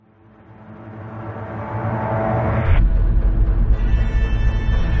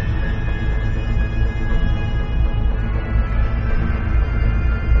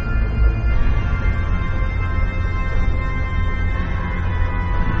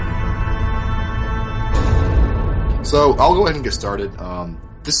So I'll go ahead and get started.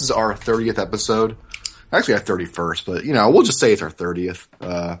 This is our 30th episode. Actually, our 31st, but we'll just say it's our 30th.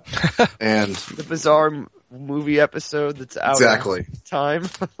 And the bizarre movie episode that's out exactly of time.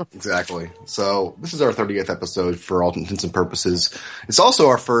 Exactly. So this is our 30th episode for all intents and purposes. It's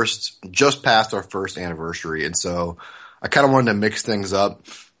also just past our first anniversary, and so I kind of wanted to mix things up,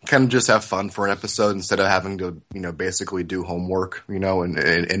 kind of just have fun for an episode instead of having to, basically do homework,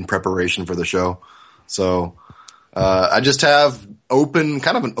 in preparation for the show. So I just have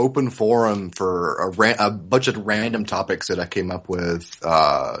an open forum for a bunch of random topics that I came up with,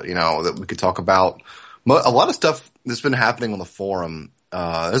 that we could talk about. A lot of stuff that's been happening on the forum.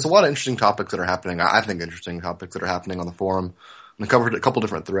 There's a lot of interesting topics that are happening. I think interesting topics that are happening on the forum. And I covered a couple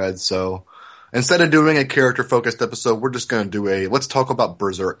different threads. So instead of doing a character-focused episode, we're just going to do let's talk about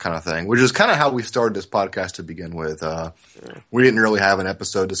Berserk kind of thing, which is kind of how we started this podcast to begin with. We didn't really have an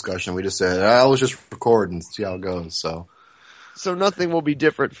episode discussion. We just said, let's just record and see how it goes. So nothing will be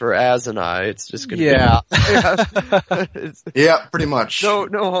different for Az and I. It's just going to be... Yeah, pretty much. No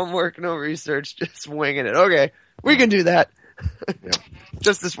homework, no research, just winging it. Okay, we can do that. Yeah.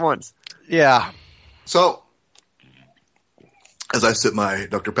 Just this once. Yeah. So, as I sip my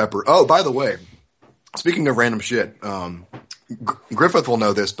Dr. Pepper... Oh, by the way, speaking of random shit, Griffith will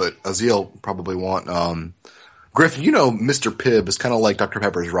know this, but Azil probably won't. Griff, Mr. Pibb is kind of like Dr.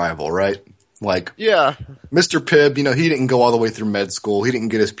 Pepper's rival, right? Yeah. Mr. Pibb, he didn't go all the way through med school. He didn't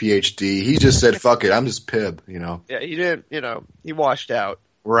get his PhD. He just said, fuck it, I'm just Pibb, Yeah, he didn't, he washed out.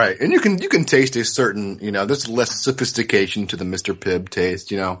 Right. And you can taste a certain, there's less sophistication to the Mr. Pibb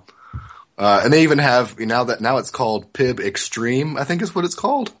taste, and they even have, now it's called Pibb Extreme, I think is what it's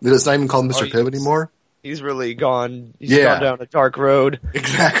called. It's not even called Mr. Pibb anymore. He's really gone. He's gone down a dark road.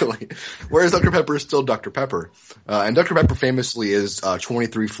 Exactly. Whereas Dr. Pepper is still Dr. Pepper. And Dr. Pepper famously is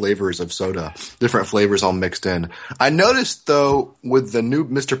 23 flavors of soda. Different flavors all mixed in. I noticed, though, with the new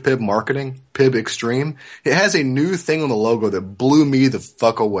Mr. Pibb marketing, Pibb Extreme, it has a new thing on the logo that blew me the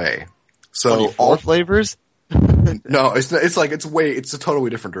fuck away. So all flavors? No, it's not, it's a totally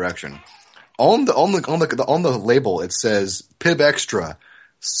different direction. On the label, it says Pibb Extra.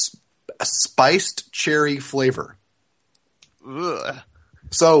 A spiced cherry flavor. Ugh.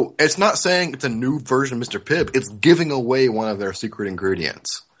 So it's not saying it's a new version of Mr. Pibb. It's giving away one of their secret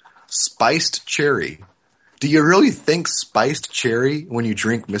ingredients. Spiced cherry. Do you really think spiced cherry when you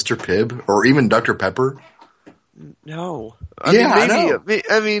drink Mr. Pibb or even Dr. Pepper? No. I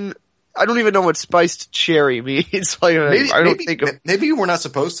mean, I don't even know what spiced cherry means. Maybe we're not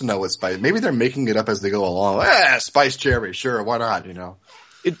supposed to know what spice. Maybe they're making it up as they go along. Spiced cherry, sure, why not?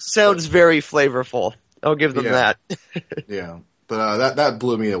 It sounds very flavorful. I'll give them that. Yeah, but that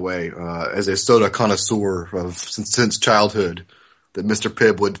blew me away as a soda connoisseur since childhood. That Mr.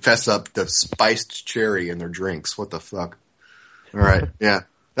 Pibb would fess up the spiced cherry in their drinks. What the fuck? All right, yeah,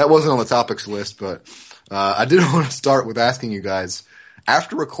 that wasn't on the topics list, but I did want to start with asking you guys.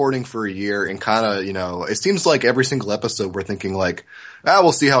 After recording for a year and kind of, it seems like every single episode we're thinking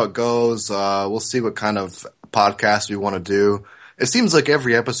we'll see how it goes. We'll see what kind of podcast we want to do. It seems like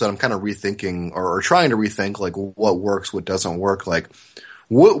every episode I'm kind of rethinking or trying to rethink what works, what doesn't work.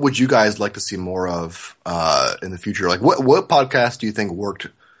 What would you guys like to see more of in the future? What podcast do you think worked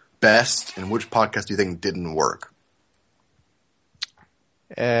best and which podcast do you think didn't work?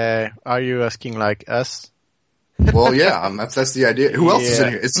 Are you asking us? Well, yeah, that's the idea. Who else is in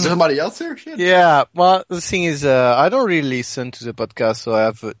here? Is somebody else here? Shit. Yeah, well, the thing is, I don't really listen to the podcast, so I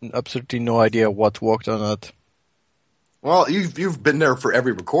have absolutely no idea what worked or not. Well, you've been there for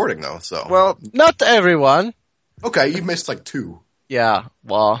every recording though, so. Well, not everyone. Okay, you've missed 2. Yeah,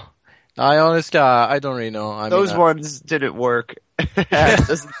 well, I honestly, I don't really know. Those ones didn't work.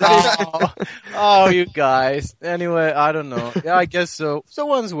 Oh, you guys. Anyway, I don't know. Yeah, I guess so. So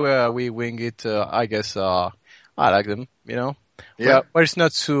ones where we wing it, I guess, I like them, Yeah. Where it's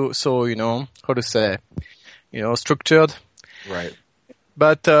not so, how to say, structured. Right.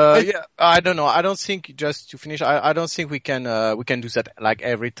 But yeah, I don't know. I don't think, just to finish, I don't think we can do that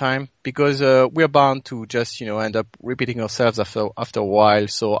every time because we're bound to just end up repeating ourselves after a while.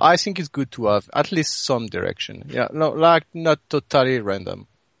 So I think it's good to have at least some direction. Yeah, no, not totally random.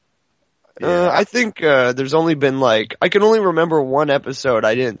 I think there's only been I can only remember one episode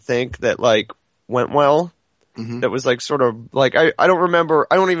I didn't think that went well. Mm-hmm. That was sort of I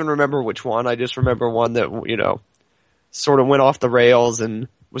don't even remember which one. I just remember one that sort of went off the rails and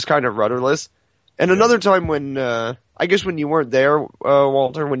was kind of rudderless. And another time when, I guess when you weren't there,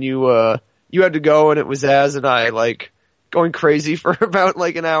 Walter, when you had to go and it was Az and I, going crazy for about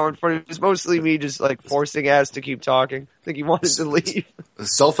an hour in front of it. It was mostly me just forcing Az to keep talking. I think he wanted to leave.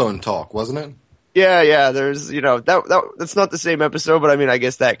 Cell phone talk, wasn't it? Yeah. There's, that's not the same episode, but I mean, I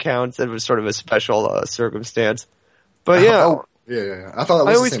guess that counts. It was sort of a special circumstance. But yeah. Oh, yeah. I thought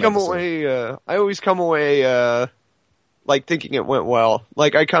that was the same episode. I always come away, like thinking it went well.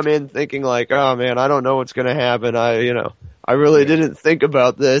 Like I come in thinking like, oh man, I don't know what's gonna happen. I really didn't think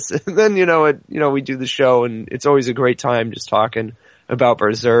about this. And then, we do the show and it's always a great time just talking about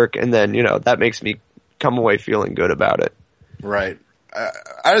Berserk. And then, that makes me come away feeling good about it. Right.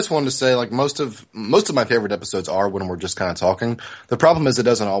 I just wanted to say, like, most of my favorite episodes are when we're just kind of talking. The problem is it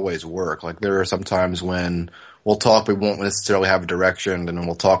doesn't always work. Like, there are some times when we'll talk, we won't necessarily have a direction, and then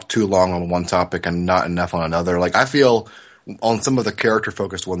we'll talk too long on one topic and not enough on another. Like, I feel on some of the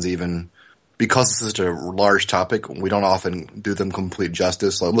character-focused ones even, because it's such a large topic, we don't often do them complete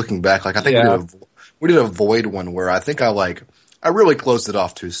justice. Like, looking back, like, I think we did a Void one where I think I really closed it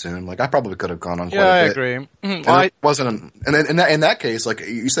off too soon. Like, I probably could have gone on quite a bit. Yeah, I agree. And it wasn't, and in that case, like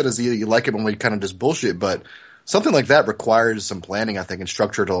you said, Azia, you like it when we kind of just bullshit, but something like that requires some planning, I think, and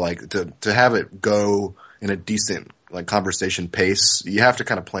structure to have it go in a decent, like, conversation pace. You have to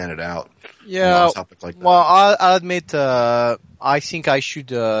kind of plan it out. Yeah. On a topic like that. Well, I'll admit, I think I should,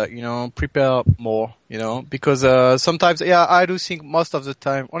 prepare more, because, sometimes, I do think most of the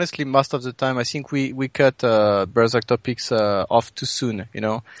time, I think we cut, Berserk topics, off too soon,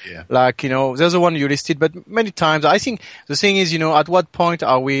 Yeah. Like, there's the one you listed, but many times, I think the thing is, at what point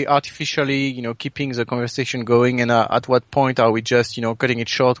are we artificially, keeping the conversation going, and at what point are we just, cutting it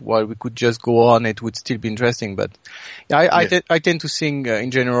short while we could just go on, it would still be interesting, but I tend to think,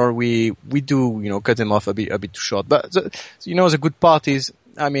 in general, we do, cut them off a bit too short, but the good part is,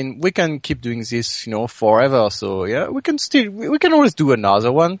 I mean, we can keep doing this, forever. So yeah, we can always do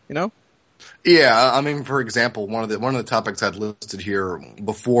another one, Yeah, I mean, for example, one of the topics I'd listed here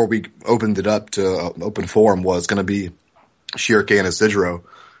before we opened it up to open forum was going to be Shirke and Isidro.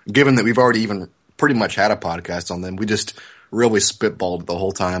 Given that we've already even pretty much had a podcast on them, we just really spitballed the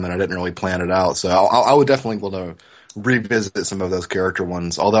whole time, and I didn't really plan it out. So I would definitely want to revisit some of those character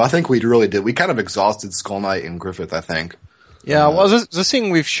ones. Although I think we really did. We kind of exhausted Skull Knight and Griffith, I think. Yeah, well, the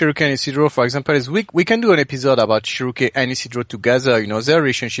thing with Shiruke and Isidro, for example, is we can do an episode about Shiruke and Isidro together, their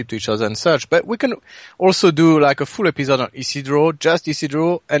relationship to each other and such, but we can also do like a full episode on Isidro, just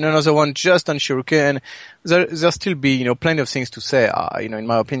Isidro, and another one just on Shiruke, and there'll still be, plenty of things to say, in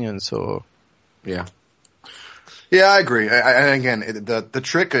my opinion, so. Yeah. Yeah, I agree. And again, the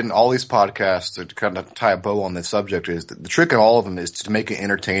trick in all these podcasts, to kind of tie a bow on this subject, is the trick in all of them is to make it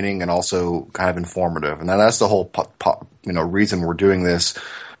entertaining and also kind of informative. And that's the whole reason we're doing this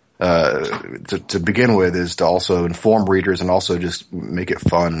to begin with, is to also inform readers and also just make it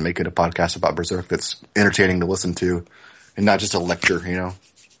fun, make it a podcast about Berserk that's entertaining to listen to, and not just a lecture.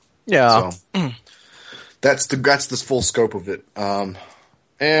 Yeah. So that's the full scope of it.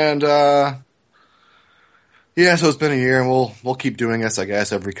 Yeah, so it's been a year, and we'll keep doing this, I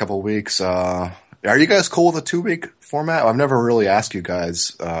guess, every couple of weeks. Are you guys cool with a 2-week format? I've never really asked you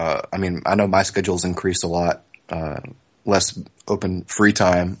guys. I mean, I know my schedule's increased a lot, less open free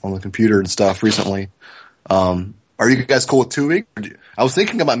time on the computer and stuff recently. Are you guys cool with 2 weeks? I was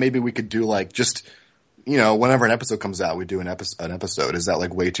thinking about maybe we could do like just, whenever an episode comes out, we do an episode. Is that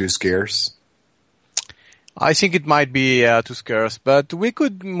like way too scarce? I think it might be too scarce, but we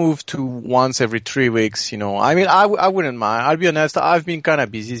could move to once every 3 weeks, I mean, I wouldn't mind. I'll be honest, I've been kind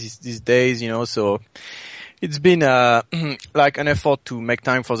of busy these days, so it's been like an effort to make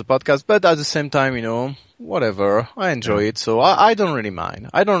time for the podcast, but at the same time, whatever. I enjoy it, so I don't really mind.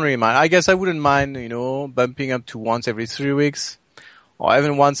 I guess I wouldn't mind, bumping up to once every 3 weeks or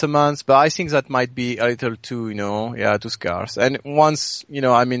even once a month, but I think that might be a little too, too scarce. And once,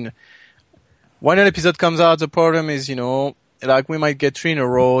 I mean, when an episode comes out, the problem is, like we might get 3 in a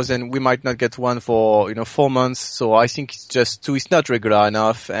row and we might not get one for, 4 months. So I think it's not regular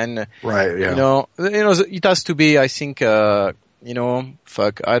enough. And, right, yeah. It has to be, I think, I don't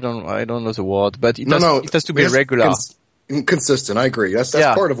know the word, but it has to be regular. Consistent. I agree. That's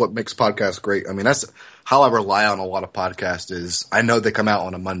part of what makes podcasts great. I mean, that's how I rely on a lot of podcasts is I know they come out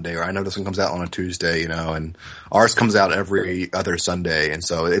on a Monday, or I know this one comes out on a Tuesday, and ours comes out every other Sunday. And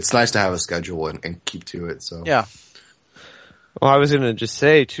so it's nice to have a schedule and keep to it. So yeah. Well, I was going to just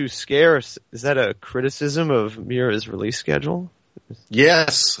say too scarce. Is that a criticism of Miura's release schedule?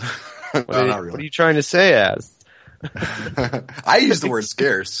 Yes. What are you trying to say as? I use the word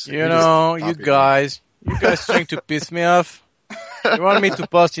scarce. You guys trying to piss me off? You want me to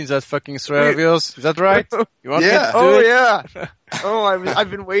post in that fucking thread of yours? Is that right? You want me to do it? Yeah. Oh,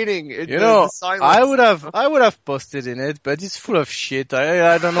 I've been waiting. I would have posted in it, but it's full of shit.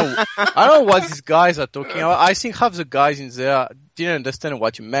 I don't know. I don't know what these guys are talking about. I think half the guys in there didn't understand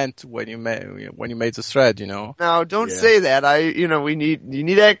what you meant when you made the thread, you know. Now, don't say that. You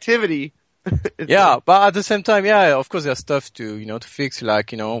need activity. Yeah, but at the same time, yeah, of course there's stuff to fix,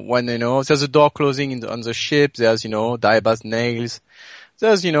 like, when, there's a door closing on the ship, there's, diabas nails,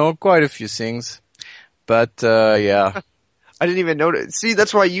 there's, quite a few things. But, yeah. I didn't even notice. See,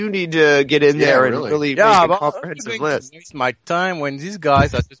 that's why you need to get in there and really make a comprehensive list. Waste my time when these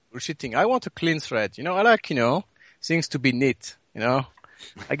guys are just bullshitting. I want a clean thread, I like, things to be neat, I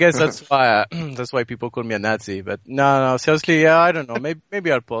guess that's why, that's why people call me a Nazi, but no, seriously, yeah, I don't know,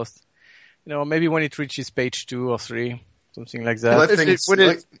 maybe I'll post. Maybe when it reaches page 2 or 3, something like that. Well,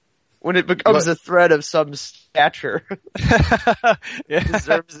 when it becomes a thread of some stature, yeah. it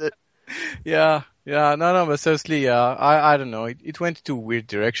deserves it. Yeah, no, but seriously, I don't know. It went into a weird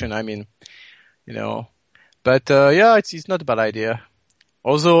direction. I mean, but yeah, it's not a bad idea.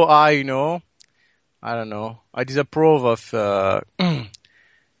 Also, I don't know. I disapprove of what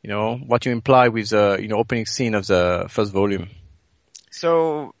you imply with the opening scene of the first volume.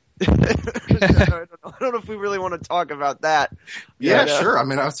 So. I don't know if we really want to talk about that. Yeah, sure. I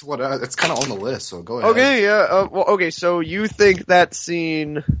mean, that's what it's kind of on the list. So go ahead. Okay, yeah. Okay. So you think that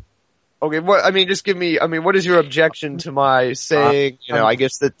scene? Okay. Just give me. What is your objection to my saying? I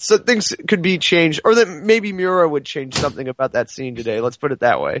guess that things could be changed, or that maybe Miura would change something about that scene today. Let's put it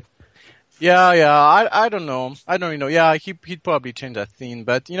that way. Yeah. I don't know. Yeah, he'd probably change that thing,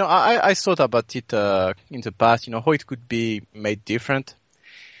 but I thought about it in the past. How it could be made different.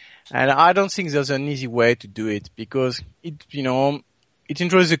 And I don't think there's an easy way to do it because it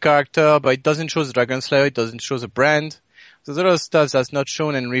introduces the character, but it doesn't show the Dragon Slayer, it doesn't show the brand. So there are stuff that's not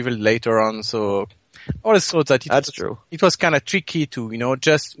shown and revealed later on. So I always thought that it was kind of tricky to,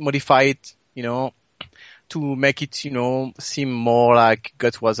 just modify it, to make it, seem more like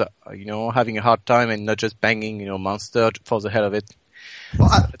Guts was, having a hard time and not just banging, monster for the hell of it. Well,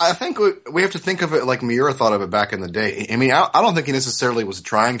 I think we have to think of it like Miura thought of it back in the day. I mean, I don't think he necessarily was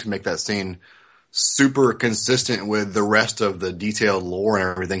trying to make that scene super consistent with the rest of the detailed lore and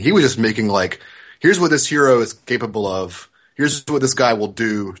everything. He was just making like, here's what this hero is capable of. Here's what this guy will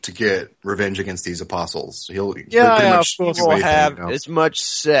do to get revenge against these apostles. He'll have as much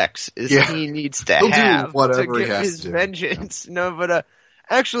sex as he needs to have do whatever to get his vengeance. No, but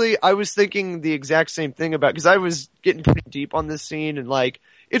actually, I was thinking the exact same thing because I was getting pretty deep on this scene and like,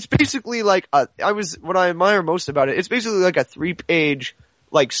 it's basically like what I admire most about it, it's basically like a 3-page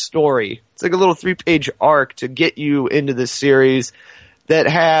like story. It's like a little 3-page arc to get you into this series that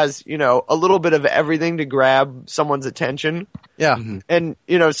has, a little bit of everything to grab someone's attention. Yeah. Mm-hmm. And,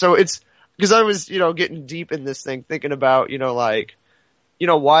 so it's, because I was, getting deep in this thing, thinking about,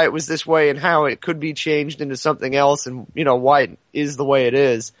 why it was this way and how it could be changed into something else and, why it is the way it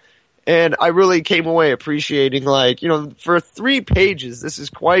is. And I really came away appreciating, for 3 pages, this is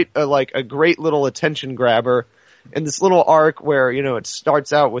quite a great little attention grabber. And this little arc where, it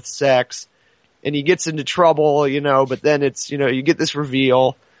starts out with sex and he gets into trouble, but then it's, you get this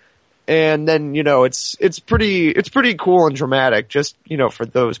reveal and then, it's pretty cool and dramatic just, for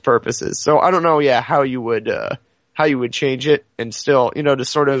those purposes. So I don't know, how you would change it and still, to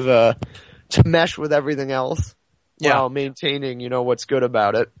sort of, to mesh with everything else while maintaining, what's good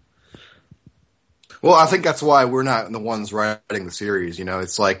about it. Well, I think that's why we're not the ones writing the series.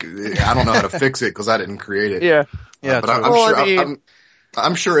 It's like, I don't know how to fix it because I didn't create it. Yeah. But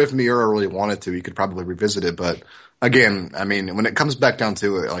I'm sure if Miura really wanted to, he could probably revisit it. But again, I mean, when it comes back down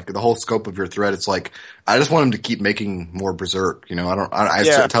to it, like the whole scope of your thread, it's like, I just want him to keep making more Berserk.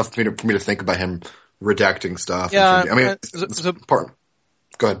 It's tough for me to think about him redacting stuff. Yeah. Part.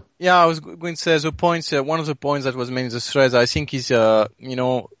 Go ahead. Yeah, I was going to say the points, one of the points that was made in the thread, I think is,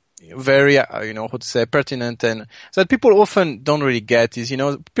 very, pertinent and that people often don't really get is,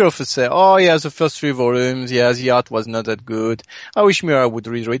 people often say, oh yeah, the first 3 volumes, the art was not that good. I wish Miura would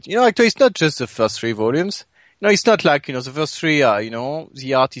read it. Actually, it's not just the first 3 volumes. It's not like, the first 3,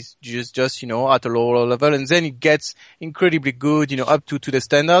 the art is just, at a lower level and then it gets incredibly good, up to the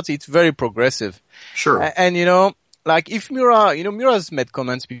standards. It's very progressive. Sure. And, if Miura's made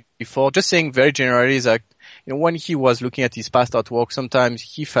comments before, just saying very generally is like, when he was looking at his past artwork, sometimes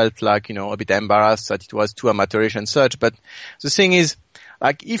he felt like, a bit embarrassed that it was too amateurish and such. But the thing is,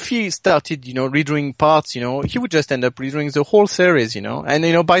 like, if he started, redoing parts, he would just end up redoing the whole series,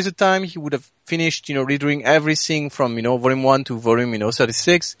 and, by the time he would have finished, redoing everything from, volume 1 to volume,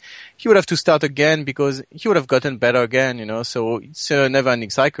 36, he would have to start again because he would have gotten better again, so it's a never-ending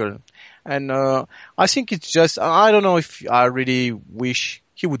cycle. And, I think it's just, I don't know if I really wish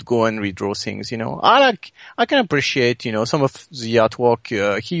he would go and redraw things, I can appreciate, some of the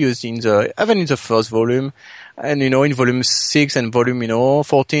artwork, he used even in the first volume and, in volume 6 and volume,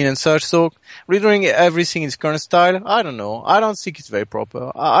 14 and such. So redrawing everything in his current style, I don't know. I don't think it's very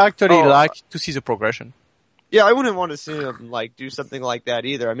proper. I actually like to see the progression. Yeah, I wouldn't want to see him do something like that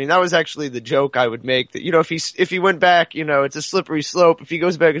either. I mean, that was actually the joke I would make that, if he went back, it's a slippery slope. If he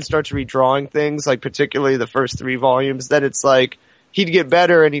goes back and starts redrawing things, particularly the first 3 volumes, then it's he'd get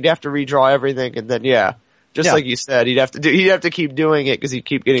better and he'd have to redraw everything. And then, like you said, he'd have to keep doing it because he'd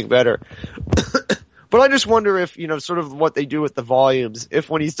keep getting better. But I just wonder if, sort of what they do with the volumes, if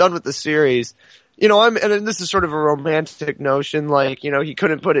when he's done with the series, and this is sort of a romantic notion, he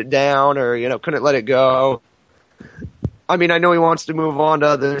couldn't put it down or, couldn't let it go. I mean, I know he wants to move on to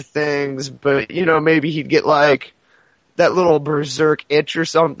other things, but, maybe he'd get that little Berserk itch or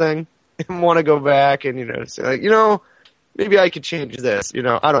something and want to go back and, say maybe I could change this,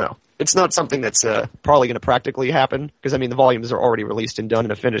 I don't know. It's not something that's probably going to practically happen because, the volumes are already released and done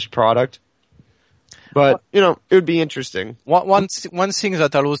in a finished product. But, it would be interesting. One thing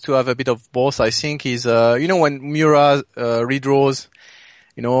that allows to have a bit of both, I think, is, when Miura redraws,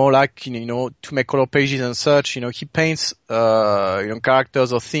 to make color pages and such, he paints,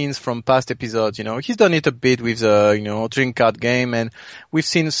 characters or scenes from past episodes, He's done it a bit with the, Dream Card game, and we've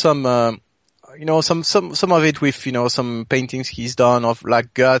seen some of it with, some paintings he's done of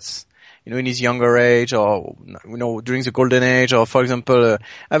Guts, in his younger age or, during the golden age, or for example,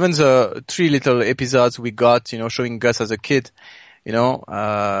 even the 3 little episodes we got, showing Gus as a kid, some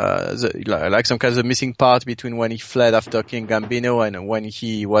kind of the missing part between when he fled after King Gambino and when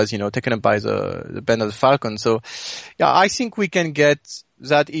he was, taken up by the Band of the Falcon. So, yeah, I think we can get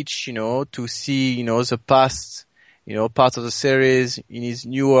that itch, to see, the past, parts of the series in his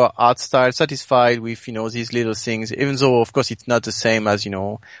newer art style, satisfied with, these little things, even though, of course, it's not the same as,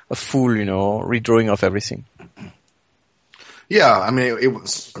 a full, redrawing of everything. Yeah, I mean, it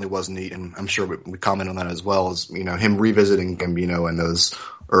was neat, and I'm sure we comment on that as well as, him revisiting Gambino and those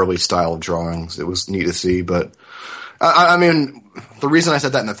early style drawings. It was neat to see, but I mean, the reason I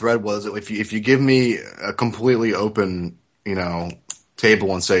said that in the thread was that if you give me a completely open,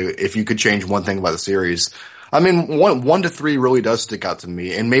 table and say, if you could change one thing about the series, I mean, 1 to 3 really does stick out to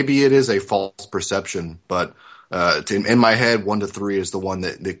me, and maybe it is a false perception, but in my head, 1 to 3 is the one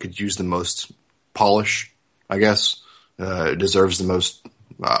that could use the most polish, I guess. It deserves the most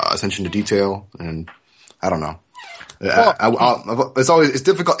attention to detail, and I don't know. It's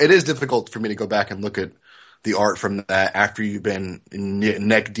difficult. It is difficult for me to go back and look at the art from that after you've been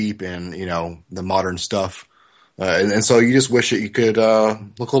neck deep in, the modern stuff, and so you just wish that you could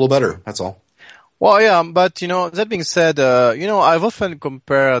look a little better. That's all. Well, yeah, but, that being said, I've often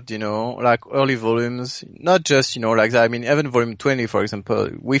compared, early volumes, not just, like that. I mean, even volume 20, for example,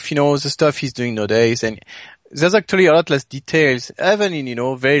 with, the stuff he's doing nowadays, and there's actually a lot less details, even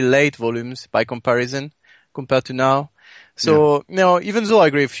in, very late volumes by comparison, compared to now. So, even though I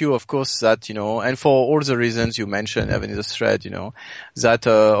agree with you, of course, that, and for all the reasons you mentioned, even in the thread, that,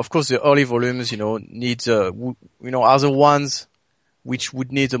 of course, the early volumes, need, are the ones which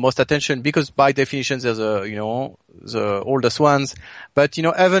would need the most attention because by definition there's the oldest ones. But,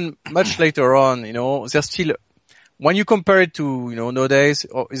 even much later on, there's still, when you compare it to, nowadays,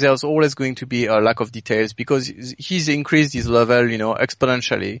 there's always going to be a lack of details because he's increased his level,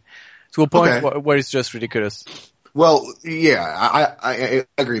 exponentially to a point where it's just ridiculous. Well, yeah, I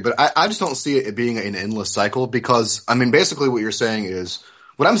agree, but I just don't see it being an endless cycle because, I mean, basically what you're saying is,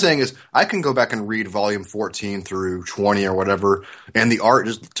 what I'm saying is I can go back and read volume 14 through 20 or whatever, and the art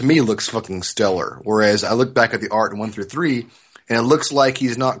just, to me, looks fucking stellar. Whereas I look back at the art in 1 through 3, and it looks like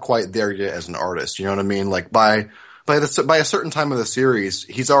he's not quite there yet as an artist. You know what I mean? Like by a certain time of the series,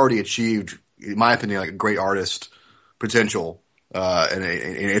 he's already achieved, in my opinion, like a great artist potential. And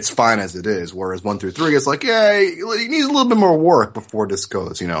it's fine as it is. Whereas 1 through 3, it's like, yeah, he needs a little bit more work before this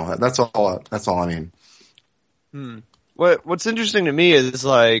goes. That's all I mean. What's interesting to me is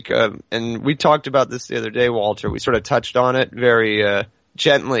and we talked about this the other day, Walter. We sort of touched on it very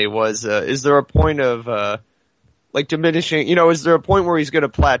gently. Is there a point of diminishing? Is there a point where he's going to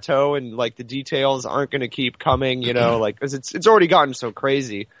plateau and the details aren't going to keep coming? Because it's already gotten so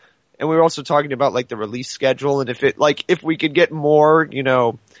crazy. And we were also talking about the release schedule and if we could get more,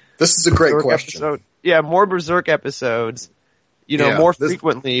 this is a great question. More Berserk episodes. More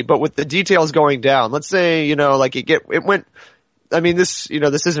frequently, but with the details going down. Let's say, it went, I mean, this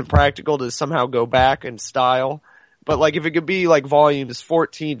isn't practical to somehow go back in style, but if it could be volumes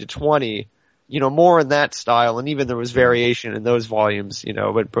 14 to 20, more in that style, and even there was variation in those volumes,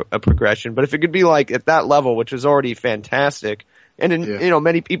 a progression. But if it could be at that level, which was already fantastic, and in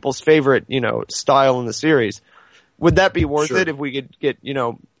many people's favorite style in the series. Would that be worth it if we could get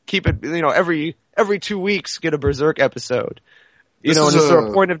keep it every 2 weeks get a Berserk episode? And is there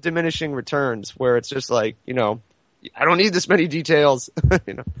a point of diminishing returns where it's just like I don't need this many details?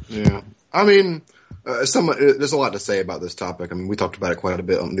 Yeah, I mean, there's a lot to say about this topic. I mean, we talked about it quite a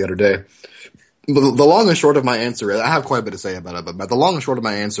bit the other day. The long and short of my answer is, I have quite a bit to say about it, but the long and short of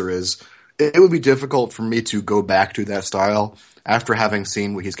my answer is, it would be difficult for me to go back to that style after having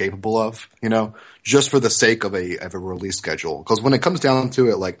seen what he's capable of, just for the sake of a release schedule. Because when it comes down to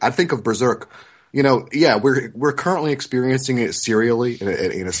it, like, I think of Berserk, we're currently experiencing it serially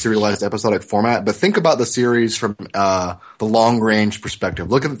in a serialized episodic format. But think about the series from the long range perspective.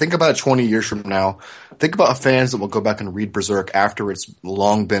 Think about it 20 years from now. Think about fans that will go back and read Berserk after it's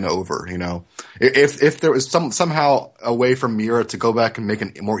long been over. If there was somehow a way for Miura to go back and make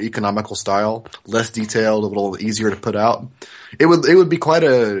a more economical style, less detailed, a little easier to put out, it would be quite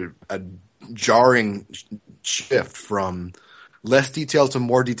a jarring shift from less detail to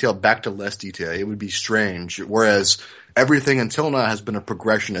more detail back to less detail. It would be strange. Whereas everything until now has been a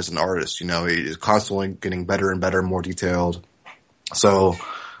progression as an artist. He's constantly getting better and better, more detailed. So,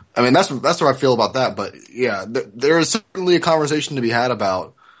 I mean, that's what I feel about that. But yeah, there is certainly a conversation to be had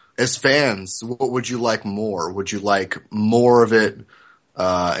about, as fans, what would you like more? Would you like more of it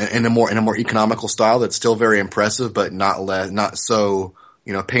in a more economical style that's still very impressive, but not so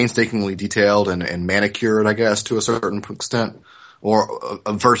painstakingly detailed and manicured, I guess, to a certain extent, or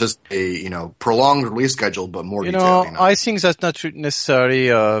versus a prolonged release schedule but more detailed? I think that's not necessarily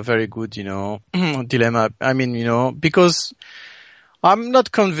a very good dilemma. I mean, because I'm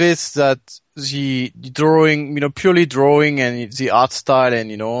not convinced that the drawing, purely drawing and the art style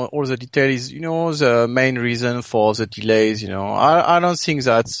and, all the detail is, the main reason for the delays, I don't think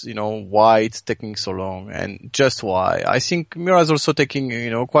that's, why it's taking so long and just why. I think Miura is also taking,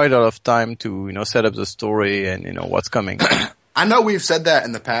 quite a lot of time to, set up the story and, what's coming. I know we've said that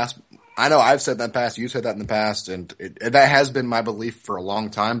in the past. I know I've said that in the past. You've said that in the past. And that has been my belief for a long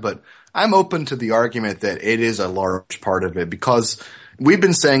time, but I'm open to the argument that it is a large part of it, because we've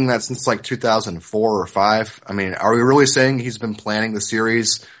been saying that since like 2004 or 5. I mean, are we really saying he's been planning the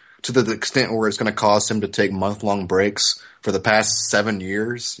series to the extent where it's going to cause him to take month-long breaks for the past 7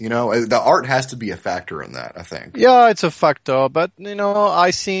 years? The art has to be a factor in that, I think. Yeah, it's a factor, but,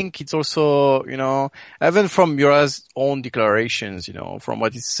 I think it's also, even from Miura's own declarations, from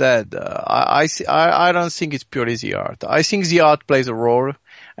what he said, I don't think it's purely the art. I think the art plays a role,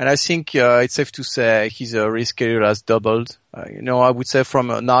 and I think, it's safe to say his release schedule has doubled, I would say from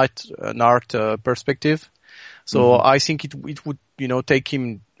an art perspective. So I think it would, take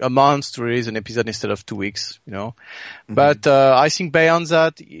him a month to release an episode instead of 2 weeks, But, I think beyond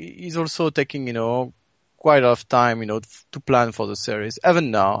that, he's also taking, quite a lot of time, to plan for the series,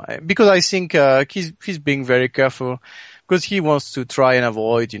 even now. Because I think, he's being very careful, because he wants to try and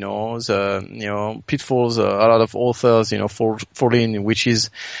avoid, the, pitfalls a lot of authors, fall in, which is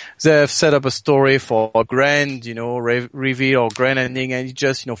they've set up a story for a grand, reveal or grand ending, and it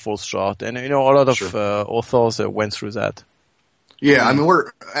just, falls short. And, a lot of, authors went through that. Yeah, I mean,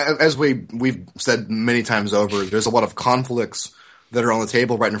 as we've said many times over, there's a lot of conflicts that are on the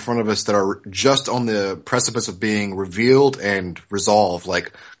table right in front of us that are just on the precipice of being revealed and resolved,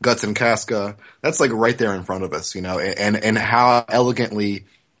 like Guts and Casca. That's like right there in front of us, and how elegantly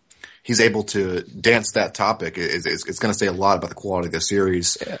he's able to dance that topic is going to say a lot about the quality of the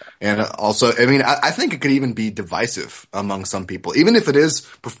series. Yeah. And also, I mean, I think it could even be divisive among some people, even if it is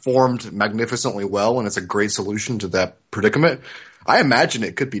performed magnificently well and it's a great solution to that predicament. I imagine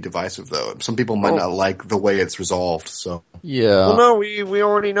it could be divisive, though. Some people might not like the way it's resolved. So yeah. Well, no, we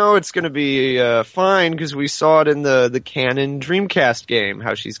already know it's going to be fine because we saw it in the canon Dreamcast game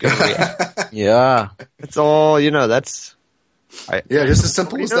how she's going to react. Yeah, it's all That's just as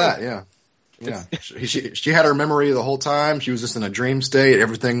simple as that. Yeah, yeah. She had her memory the whole time. She was just in a dream state.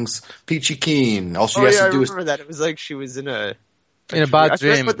 Everything's peachy keen. All she has to do is. I remember that. It was like she was in a bad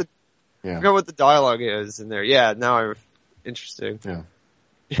dream. I forgot what the dialogue is in there. Yeah, now I'm. Interesting. Yeah.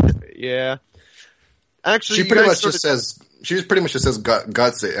 Yeah. Actually, she pretty much just says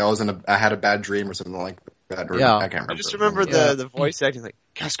guts. I had a bad dream or something like that. Or yeah. I can't remember. I just remember the voice acting like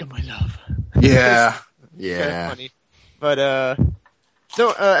Casca, my love. Yeah. Yeah. Kind of funny. But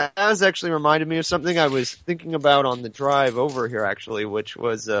Az actually reminded me of something I was thinking about on the drive over here, actually, which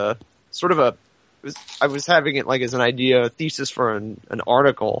was sort of I was having it like as an idea, a thesis for an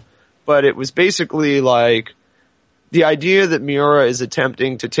article, but it was basically like. The idea that Miura is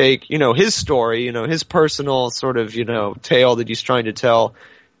attempting to take, his story, his personal sort of, tale that he's trying to tell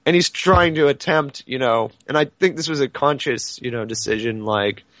and he's trying to attempt, and I think this was a conscious, decision,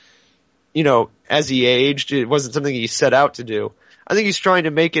 like, as he aged, it wasn't something he set out to do. I think he's trying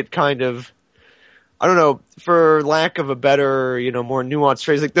to make it kind of, I don't know, for lack of a better, more nuanced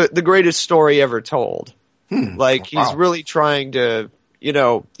phrase, like the greatest story ever told. Like, he's really trying to,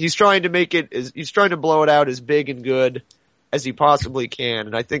 he's trying to make it, he's trying to blow it out as big and good as he possibly can.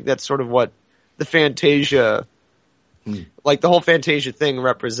 And I think that's sort of what the Fantasia, like the whole Fantasia thing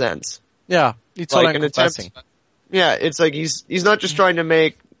represents. Yeah, it's like all an attempt. Yeah, it's like he's not just trying to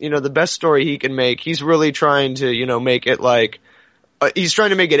make, the best story he can make. He's really trying to, make it like, he's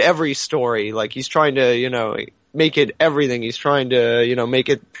trying to make it every story. Like, he's trying to, make it everything. He's trying to, make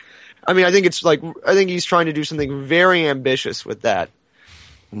it, I think he's trying to do something very ambitious with that.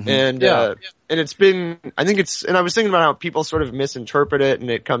 And, and it's been, and I was thinking about how people sort of misinterpret it, and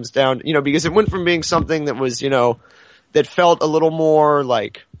it comes down, because it went from being something that was, that felt a little more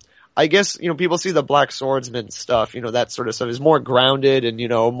like, I guess, people see the Black Swordsman stuff, that sort of stuff is more grounded and,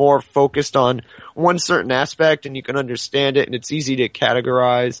 more focused on one certain aspect, and you can understand it, and it's easy to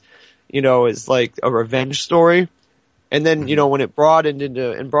categorize, as like a revenge story. And then, when it broadened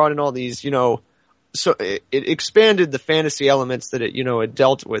in all these, so it expanded the fantasy elements that it, it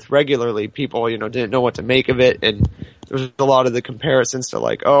dealt with regularly. People, didn't know what to make of it, and there was a lot of the comparisons to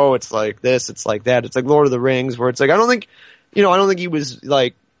like, oh, it's like this, it's like that. It's like Lord of the Rings, where it's like, I don't think he was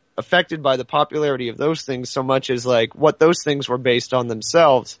like affected by the popularity of those things so much as like what those things were based on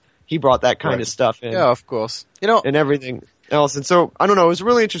themselves. He brought that kind of stuff in. Yeah, of course. And everything else. And so, I don't know, it was a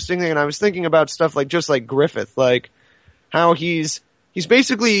really interesting thing, and I was thinking about stuff like, just like Griffith, like how he's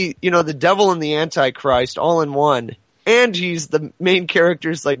basically, the devil and the Antichrist all in one, and he's the main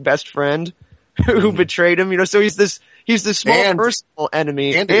character's like best friend who betrayed him, so he's this small personal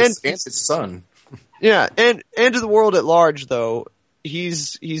enemy. And his son. Yeah, and to the world at large, though,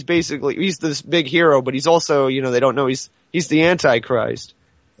 he's basically, he's this big hero, but he's also, they don't know he's the Antichrist.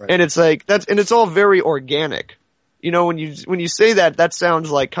 Right. And it's like, and it's all very organic. When you say that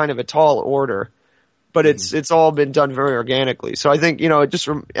sounds like kind of a tall order, but it's all been done very organically. So I think, it just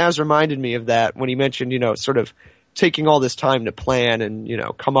reminded me of that when he mentioned, sort of taking all this time to plan and,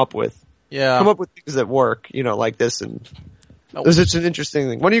 come up with things that work, like this. And it's an interesting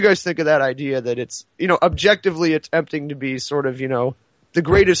thing. What do you guys think of that idea that it's, objectively attempting to be sort of, the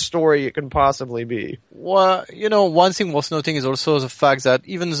greatest story it can possibly be? Well, one thing worth noting is also the fact that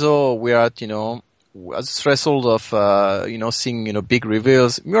even though we are at, at the threshold of, seeing, big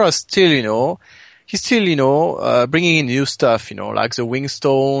reveals, Miura still, he's still, bringing in new stuff, like the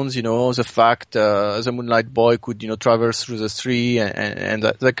Wingstones, the fact, the Moonlight Boy could, traverse through the tree and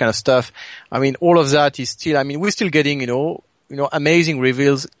that kind of stuff. All of that is still, we're still getting, amazing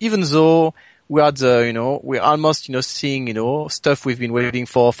reveals, even though we are we're almost, seeing, stuff we've been waiting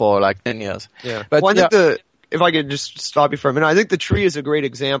for like 10 years. Yeah. But I think if I could just stop you for a minute, I think the tree is a great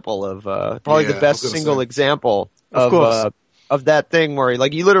example of, probably the best single example of that thing where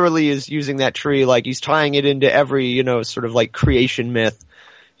he literally is using that tree, like he's tying it into every, sort of like creation myth,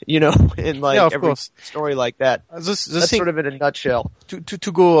 in like every story like that. That's thing, sort of in a nutshell.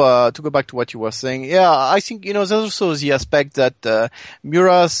 To go back to what you were saying. Yeah, I think, there's also the aspect that,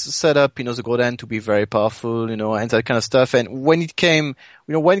 Miura set up, the God Hand to be very powerful, and that kind of stuff. And when it came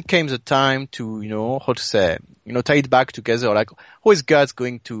the time to, how to say, tie it back together, like, how is God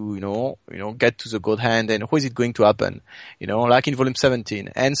going to, get to the God Hand, and how is it going to happen? Like in volume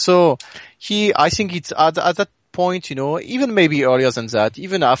 17. And so I think it's at that point, even maybe earlier than that,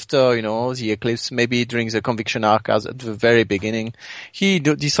 even after, the Eclipse, maybe during the Conviction arc at the very beginning, he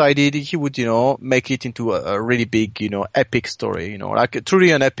decided he would, make it into a really big, epic story, like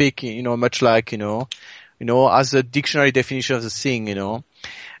truly an epic, much like, as a dictionary definition of the thing,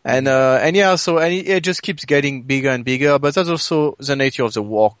 And it just keeps getting bigger and bigger, but that's also the nature of the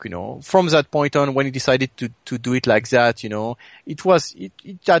work, From that point on, when he decided to do it like that,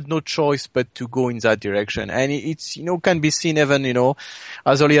 it had no choice but to go in that direction. And it's, can be seen even,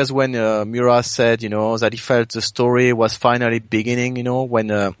 as early as when, Miura said, that he felt the story was finally beginning,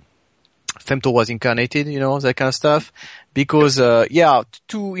 when, Femto was incarnated, that kind of stuff. Because,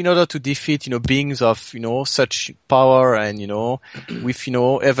 in order to defeat, beings of, such power and, with,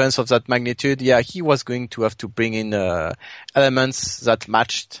 events of that magnitude, he was going to have to bring in, elements that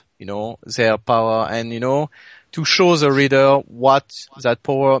matched, their power and, to show the reader what that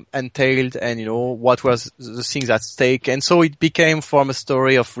power entailed and, what was the things at stake. And so it became from a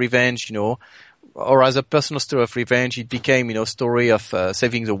story of revenge, or as a personal story of revenge, it became, a story of,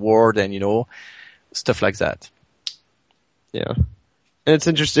 saving the world and, stuff like that. Yeah. And it's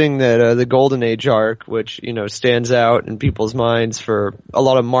interesting that the Golden Age arc, which, stands out in people's minds for a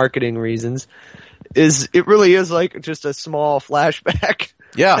lot of marketing reasons, it really is like just a small flashback.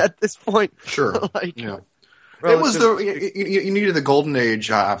 Yeah. At this point. Sure. Yeah. It was you needed the Golden Age.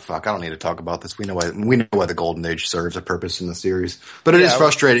 Fuck, I don't need to talk about this. We know why the Golden Age serves a purpose in the series. But it is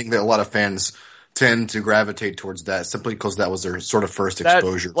frustrating that a lot of fans tend to gravitate towards that simply because that was their sort of first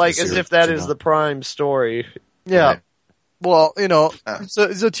exposure. Like as if that is the prime story. Yeah. Right. Well, it's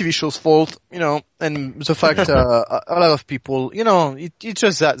a TV show's fault, and the fact a lot of people, it's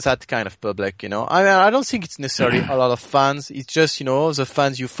just that kind of public, I mean, I don't think it's necessarily a lot of fans. It's just, the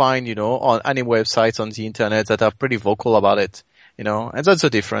fans you find, on any websites on the internet that are pretty vocal about it, and that's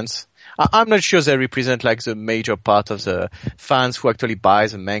the difference. I'm not sure they represent like the major part of the fans who actually buy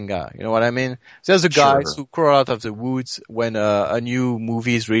the manga. You know what I mean? There's the guys who crawl out of the woods when a new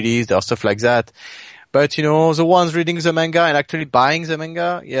movie is released or stuff like that. But, the ones reading the manga and actually buying the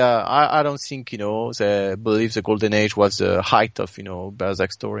manga, yeah, I don't think, they believe the Golden Age was the height of,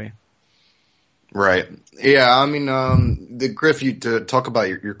 Berserk story. Right. Yeah, I mean, Griff, to talk about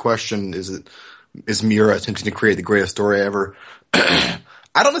your question, is Miura attempting to create the greatest story ever? I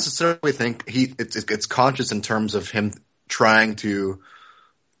don't necessarily think it's conscious in terms of him trying to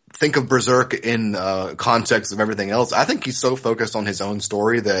think of Berserk in context of everything else. I think he's so focused on his own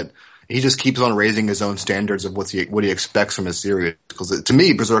story that he just keeps on raising his own standards of what he expects from his series. Because to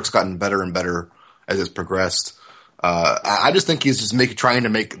me, Berserk's gotten better and better as it's progressed. I just think he's just trying to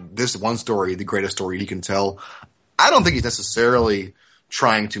make this one story the greatest story he can tell. I don't think he's necessarily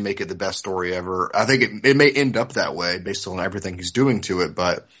trying to make it the best story ever. I think it may end up that way based on everything he's doing to it,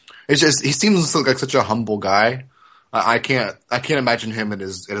 but it's just he seems like such a humble guy. I can't imagine him at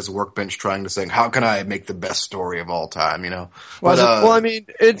his workbench trying to say, how can I make the best story of all time, Well, I mean,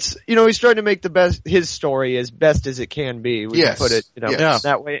 it's, he's trying to make his story as best as it can be. We can put it,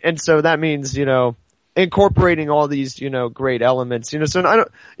 that way. And so that means, incorporating all these, great elements, so I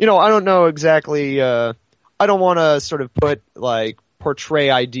don't know exactly, I don't want to sort of portray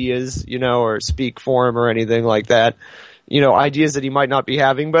ideas, or speak for him or anything like that, ideas that he might not be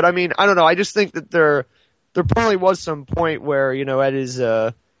having. But I mean, I don't know. I just think that there probably was some point where, at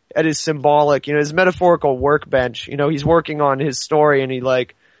his symbolic, his metaphorical workbench, he's working on his story and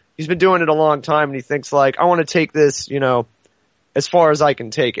he's been doing it a long time and he thinks I want to take this, as far as I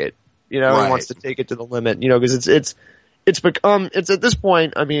can take it. He wants to take it to the limit, because it's at this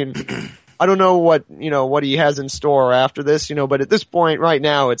point, I mean, I don't know what he has in store after this, but at this point right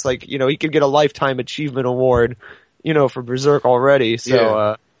now, it's he could get a lifetime achievement award, for Berserk already.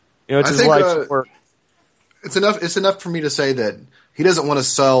 So, it's his life's work. It's enough for me to say that he doesn't want to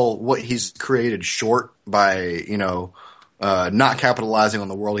sell what he's created short by, not capitalizing on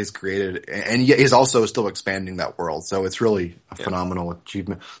the world he's created, and yet he's also still expanding that world. So it's really a phenomenal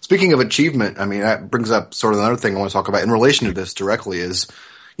achievement. Speaking of achievement, I mean, that brings up sort of another thing I want to talk about in relation to this directly is,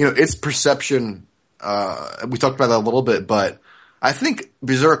 its perception. We talked about that a little bit, but I think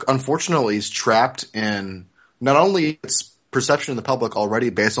Berserk, unfortunately, is trapped in not only its perception in the public already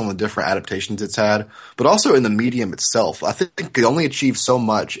based on the different adaptations it's had, but also in the medium itself. I think it only achieves so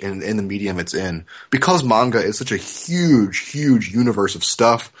much in the medium it's in because manga is such a huge, huge universe of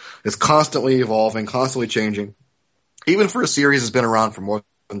stuff. It's constantly evolving, constantly changing. Even for a series that's been around for more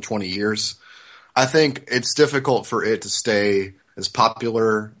than 20 years, I think it's difficult for it to stay as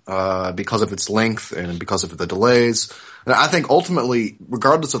popular because of its length and because of the delays. And I think ultimately,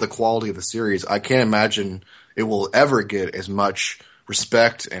 regardless of the quality of the series, I can't imagine it will ever get as much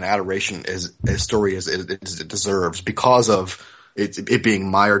respect and adoration as a story as it deserves because of it being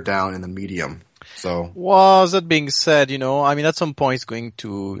mired down in the medium. So, well, that being said, I mean, at some point it's going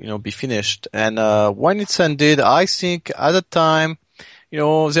to, be finished. And when it's ended, I think at the time,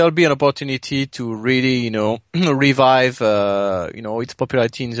 there'll be an opportunity to really, revive, its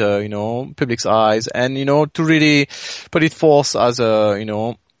popularity in the, public's eyes and, to really put it forth as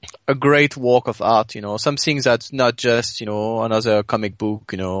a great work of art, something that's not just, another comic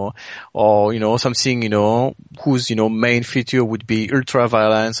book, or, something, whose, main feature would be ultra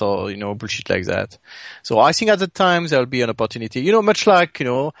violence or, bullshit like that. So I think at the time there'll be an opportunity, much like,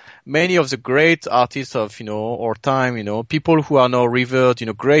 many of the great artists of, our time, people who are now revered,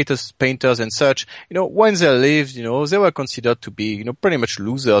 greatest painters and such, when they lived, they were considered to be, pretty much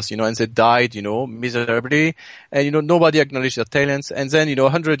losers, and they died, miserably and, nobody acknowledged their talents. And then,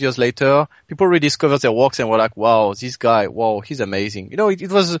 100 years later, people rediscovered their works and were like, wow, this guy, wow, he's amazing.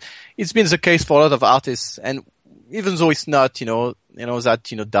 It's been the case for a lot of artists. And even though it's not,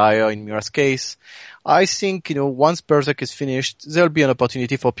 that, dire in Miura's case, I think, once Berserk is finished, there'll be an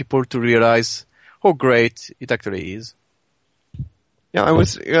opportunity for people to realize how great it actually is. Yeah, I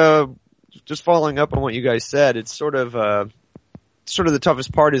was just following up on what you guys said. It's sort of the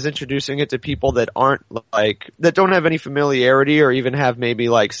toughest part is introducing it to people that aren't that don't have any familiarity or even have maybe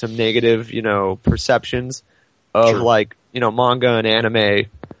like some negative, perceptions of manga and anime,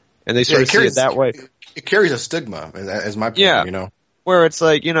 and they sort of see it that way. It carries a stigma, as my point, Where it's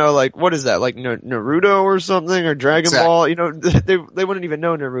like, what is that? Like Naruto or something, or Dragon Ball? They wouldn't even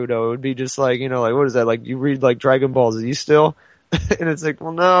know Naruto. It would be just like, like, what is that? Like, you read like Dragon Ball Z still? And it's like,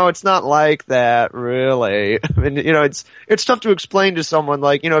 well, no, it's not like that, really. I mean, it's tough to explain to someone,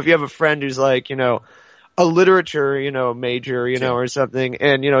 like, if you have a friend who's like, a literature, major, or something,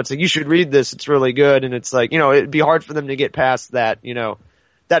 and, it's like, you should read this, it's really good, and it's like, it'd be hard for them to get past that,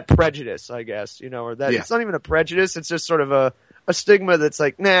 that prejudice, I guess, or that, it's not even a prejudice, it's just sort of a stigma that's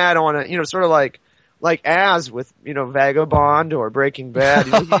like, nah, I don't want to, sort of like Az with, Vagabond or Breaking Bad.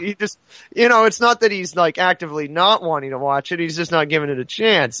 He just, it's not that he's like actively not wanting to watch it. He's just not giving it a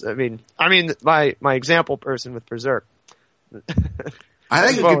chance. I mean, my example person with Berserk. I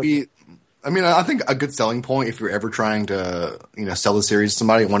think it could be, I think a good selling point if you're ever trying to, sell the series to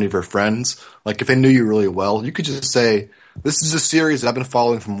somebody, one of your friends, like if they knew you really well, you could just say, this is a series that I've been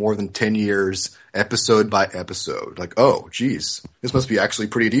following for more than 10 years, episode by episode. Like, oh, geez, this must be actually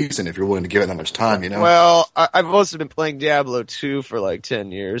pretty decent if you're willing to give it that much time, Well, I've also been playing Diablo 2 for like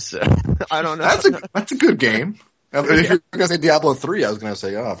 10 years, so I don't know. That's a good game. If you're going to say Diablo 3, I was going to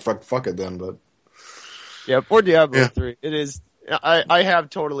say, oh, fuck it then, but. Yeah, poor Diablo 3. It is, I have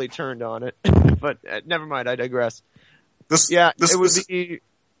totally turned on it, but never mind, I digress. It's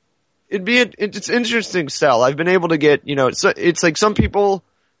an interesting sell. I've been able to get, it's like some people,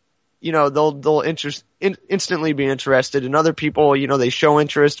 they'll instantly be interested, and other people, they show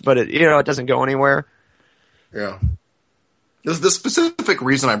interest, but it doesn't go anywhere. Yeah. The specific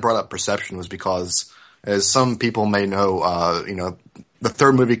reason I brought up perception was because, as some people may know, the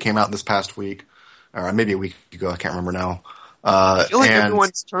third movie came out this past week, or maybe a week ago, I can't remember now. I feel like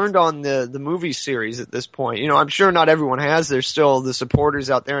everyone's turned on the movie series at this point. I'm sure not everyone has. There's still the supporters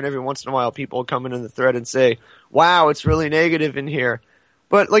out there, and every once in a while people come in the thread and say, wow, it's really negative in here.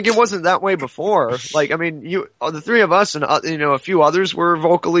 But, like, it wasn't that way before. Like, I mean, the three of us and, a few others were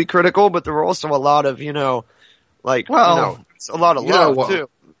vocally critical, but there were also a lot of, a lot of love, too.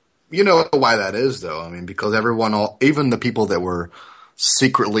 You know why that is, though. I mean, because even the people that were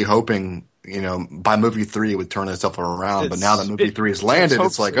secretly hoping, by movie 3 it would turn itself around, but now that movie 3 has landed,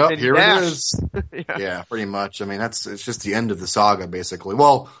 it's like, oh, here it is. Yeah, pretty much. I mean, it's just the end of the saga, basically.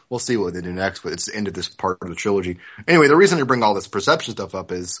 Well, we'll see what they do next, but it's the end of this part of the trilogy. Anyway, the reason I bring all this perception stuff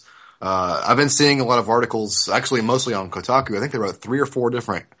up is, I've been seeing a lot of articles, actually mostly on Kotaku. I think they wrote 3 or 4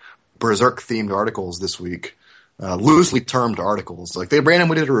 different Berserk-themed articles this week. Loosely termed articles. Like, they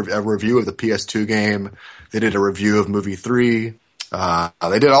randomly did a review of the PS2 game. They did a review of movie 3.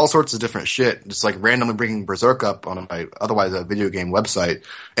 They did all sorts of different shit, just like randomly bringing Berserk up on otherwise a video game website.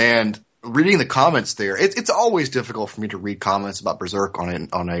 And reading the comments there, it's always difficult for me to read comments about Berserk on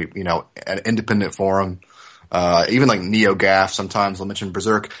an independent forum. Even like NeoGAF, sometimes they'll mention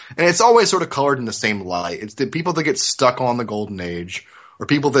Berserk. And it's always sort of colored in the same light. It's the people that get stuck on the golden age, or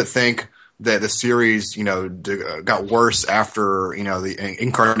people that think that the series, got worse after, the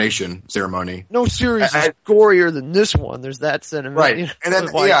incarnation ceremony. No series is gorier than this one. There's that sentiment. Right. And then,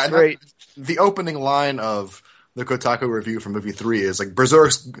 the opening line of the Kotaku review for movie 3 is like,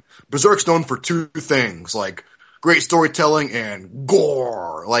 Berserk's known for 2 things, like great storytelling and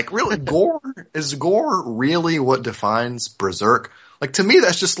gore. Like, really, gore? Is gore really what defines Berserk? Like, to me,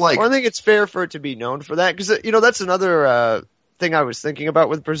 that's just like... Well, I think it's fair for it to be known for that, because, that's another, thing I was thinking about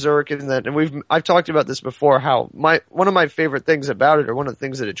with Berserk, and I've talked about this before, how one of my favorite things about it, or one of the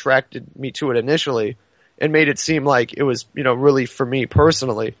things that attracted me to it initially and made it seem like it was, really for me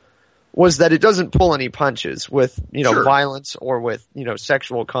personally, was that it doesn't pull any punches with, violence or with,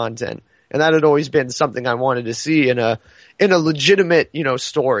 sexual content. And that had always been something I wanted to see in a legitimate,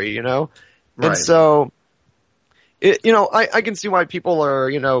 story, Right. And so, I can see why people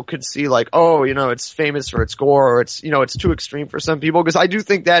are, could see like, oh, it's famous for its gore, or it's too extreme for some people, because I do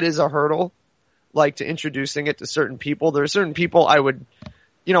think that is a hurdle, like, to introducing it to certain people. There are certain people I would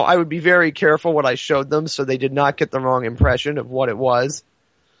be very careful what I showed them so they did not get the wrong impression of what it was.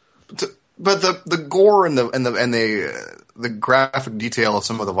 But the gore and the graphic detail of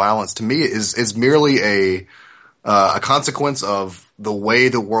some of the violence, to me, is merely a consequence of the way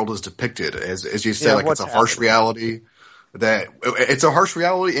the world is depicted. As you said, it's a harsh reality. It's a harsh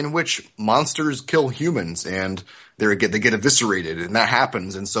reality in which monsters kill humans and they get eviscerated, and that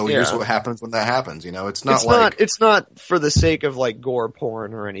happens. And so here's what happens when that happens. It's not for the sake of like gore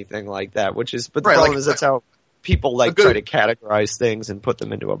porn or anything like that. But the problem is that's how people like try to categorize things and put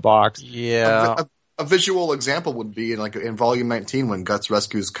them into a box. Yeah. A visual example would be in Volume 19 when Guts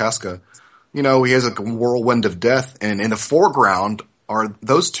rescues Casca. You know, he has a whirlwind of death, and in the foreground are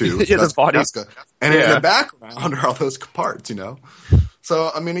those two, the body. Casca, and in the background are all those parts, you know?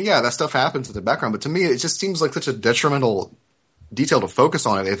 So, I mean, yeah, that stuff happens in the background, but to me, it just seems like such a detrimental detail to focus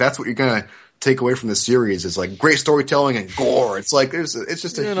on it. If that's what you're going to take away from the series, is like great storytelling and gore. It's like, it's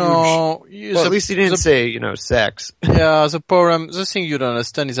just a huge... Well, at least he didn't say, sex. Yeah, the thing you don't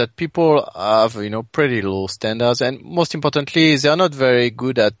understand is that people have, pretty low standards, and most importantly, they are not very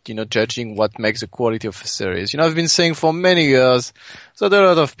good at, judging what makes the quality of a series. I've been saying for many years that a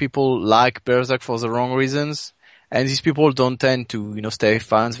lot of people like Berserk for the wrong reasons. And these people don't tend to, stay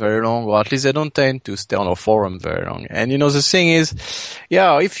fans very long, or at least they don't tend to stay on a forum very long. And, the thing is,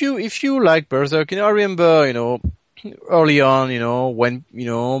 yeah, if you like Berserk, I remember, early on, when,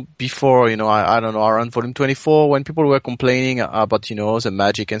 before, I don't know, around volume 24, when people were complaining about, the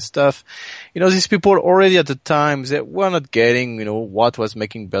magic and stuff, these people already at the time, they were not getting, what was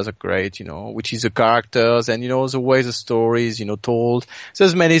making Berserk great, which is the characters and, the way the story is, told.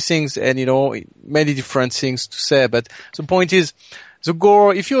 There's many things and, many different things to say, but the point is, the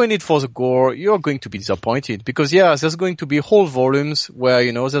gore, if you're in it for the gore, you're going to be disappointed because, yeah, there's going to be whole volumes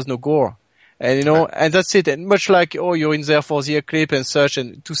where, there's no gore. And, and that's it. And much like, you're in there for the eclipse and such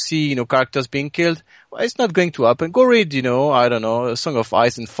and to see, characters being killed. Well, it's not going to happen. Go read, I don't know, A Song of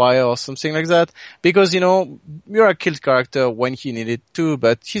Ice and Fire or something like that. Because, Miura killed character when he needed to,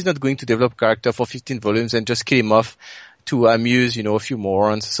 but he's not going to develop character for 15 volumes and just kill him off to amuse, a few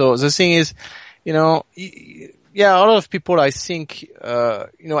morons. So the thing is, yeah, a lot of people, I think,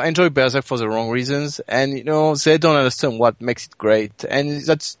 enjoy Berserk for the wrong reasons, and, they don't understand what makes it great. And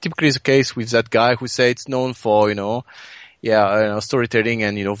that's typically the case with that guy who say it's known for, storytelling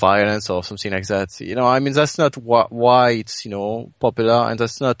and, violence or something like that. I mean, that's not why it's, popular, and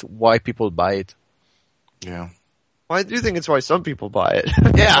that's not why people buy it. Yeah. Well, I do think it's why some people buy it.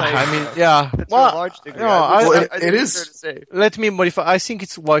 Yeah, I mean, yeah. Well, a large degree. I think it is. Fair to say. Let me modify. I think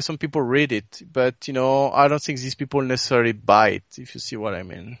it's why some people read it, but I don't think these people necessarily buy it. If you see what I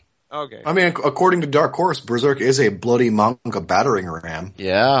mean. Okay. I mean, according to Dark Horse, Berserk is a bloody manga battering ram.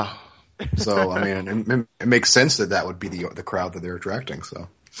 Yeah. So I mean, it makes sense that would be the crowd that they're attracting. So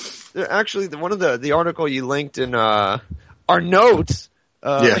actually, one of the article you linked in our notes.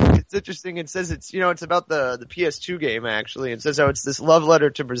 It's interesting. It says it's about the PS2 game actually. It says how it's this love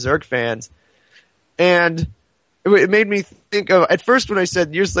letter to Berserk fans, and it made me think of at first when I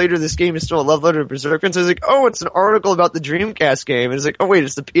said years later this game is still a love letter to Berserk fans. I was like, oh, it's an article about the Dreamcast game, and it's like, oh wait,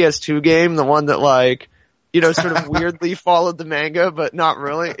 it's the PS2 game, the one that sort of weirdly followed the manga, but not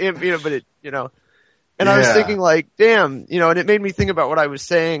really. And I was thinking like, damn, and it made me think about what I was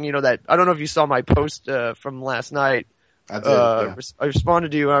saying. That I don't know if you saw my post from last night. I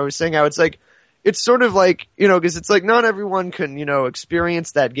responded to you and I was saying how it's like, it's sort of like, cause it's like not everyone can,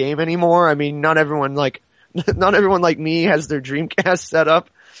 experience that game anymore. I mean, not everyone like me has their Dreamcast set up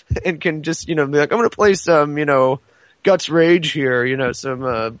and can just, be like, I'm going to play some, Guts Rage here, some,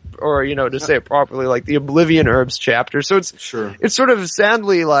 or, to say it properly, like the Oblivion Herbs chapter. So it's sort of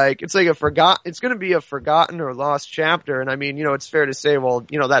sadly like, it's like it's going to be a forgotten or lost chapter. And I mean, it's fair to say, well,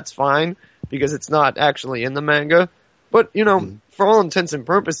 that's fine because it's not actually in the manga. But, for all intents and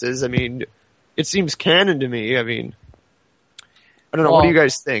purposes, I mean, it seems canon to me. I mean, I don't know. What do you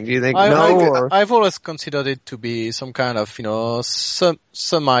guys think? Do you think I've always considered it to be some kind of,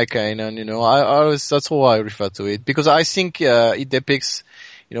 semi-canon, that's how I refer to it. Because I think, it depicts,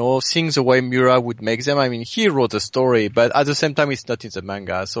 things the way Miura would make them. I mean, he wrote a story, but at the same time, it's not in the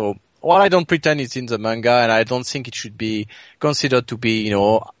manga. So, while I don't pretend it's in the manga, and I don't think it should be considered to be,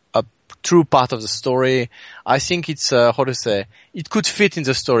 true part of the story. I think it's, it could fit in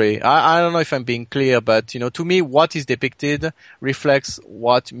the story. I don't know if I'm being clear, but, to me, what is depicted reflects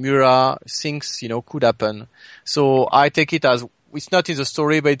what Miura thinks, could happen. So I take it as, it's not in the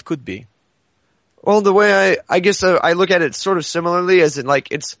story, but it could be. Well, the way I guess I look at it sort of similarly as in like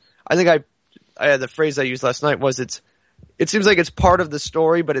I think the phrase I used last night was it seems like it's part of the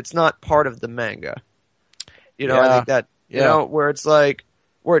story, but it's not part of the manga. I think that, where it's like,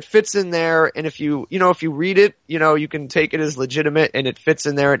 where it fits in there, and if you read it, you can take it as legitimate, and it fits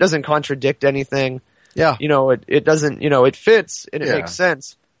in there. It doesn't contradict anything. Yeah. It doesn't, it fits, and it makes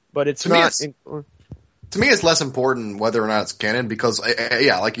sense, but it's not. To me, it's less important whether or not it's canon, because,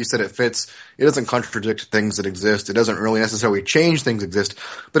 like you said, it fits. It doesn't contradict things that exist. It doesn't really necessarily change things that exist,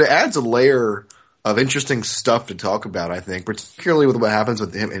 but it adds a layer of interesting stuff to talk about, I think, particularly with what happens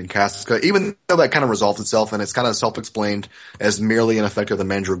with him in Casca, even though that kind of resolves itself and it's kind of self-explained as merely an effect of the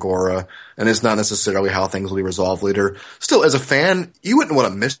Mandragora, and it's not necessarily how things will be resolved later. Still, as a fan, you wouldn't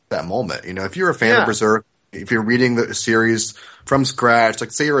want to miss that moment. You know, if you're a fan of Berserk, if you're reading the series from scratch,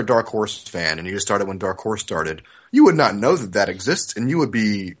 like say you're a Dark Horse fan and you just started when Dark Horse started, you would not know that exists, and you would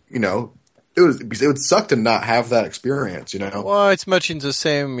be, you know, it would suck to not have that experience, you know? Well, it's much in the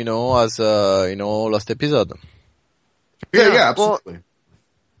same, you know, as, you know, last episode. Yeah, absolutely.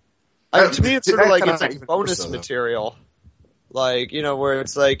 To me, it's sort of like it's like bonus material. Like, you know, where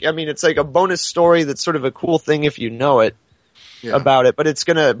it's like, I mean, it's like a bonus story that's sort of a cool thing if you know it about it,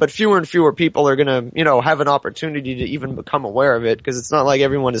 but fewer and fewer people are gonna, you know, have an opportunity to even become aware of it, because it's not like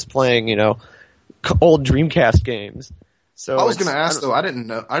everyone is playing, you know, old Dreamcast games. So I was going to ask though. I didn't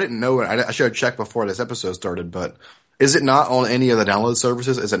know. I should have checked before this episode started. But is it not on any of the download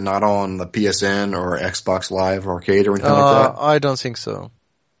services? Is it not on the PSN or Xbox Live Arcade or anything like that? I don't think so.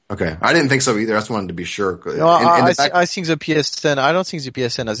 Okay, I didn't think so either. I just wanted to be sure. No, I think the PSN. I don't think the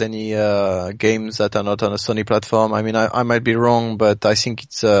PSN has any games that are not on a Sony platform. I mean, I might be wrong, but I think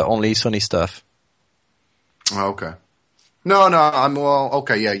it's only Sony stuff. Oh, okay. No.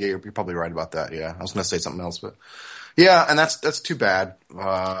 Okay. Yeah. You're probably right about that. Yeah, I was going to say something else, but. Yeah, and that's too bad.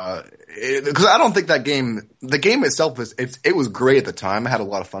 Because I don't think the game itself it was great at the time. I had a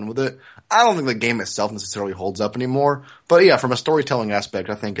lot of fun with it. I don't think the game itself necessarily holds up anymore. But yeah, from a storytelling aspect,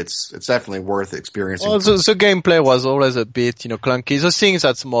 I think it's definitely worth experiencing. Well, the gameplay was always a bit, you know, clunky. The thing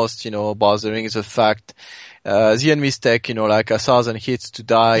that's most, you know, bothering is the fact, the enemies take, you know, like 1,000 hits to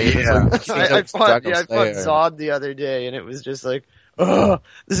die. Yeah. I fought Zod the other day, and it was just like, oh,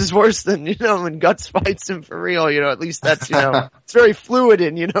 this is worse than, you know, when Guts fights him for real, you know, at least that's, you know, it's very fluid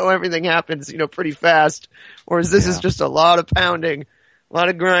and, you know, everything happens, you know, pretty fast. Whereas this is just a lot of pounding, a lot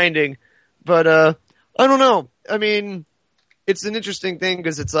of grinding. But, I don't know. I mean, it's an interesting thing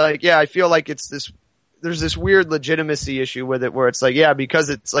because it's like, yeah, I feel like there's this weird legitimacy issue with it where it's like, yeah, because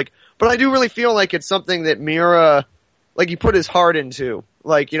it's like, but I do really feel like it's something that Miura, like, he put his heart into.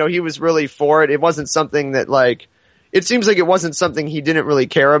 Like, you know, he was really for it. It wasn't something that, like, it seems like it wasn't something he didn't really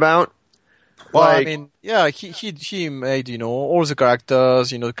care about. Well, like, I mean, yeah, he made, you know, all the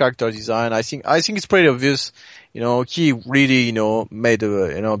characters, you know, character design. I think it's pretty obvious, you know, he really, you know, made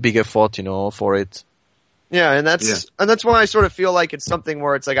a, you know, big effort, you know, for it. Yeah, and that's why I sort of feel like it's something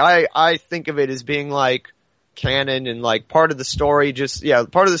where it's like, I think of it as being like canon and like part of the story,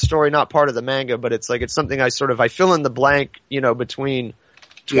 part of the story, not part of the manga, but it's like, it's something I fill in the blank, you know, between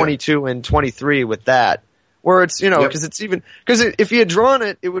 22 and 23 with that. Where it's, you know, because if he had drawn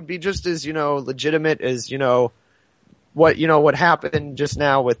it, it would be just as, you know, legitimate as, you know, what happened just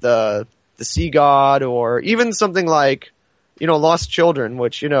now with the Sea God, or even something like, you know, Lost Children,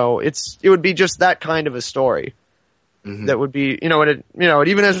 which, you know, it would be just that kind of a story. Mm-hmm. That would be, you know, it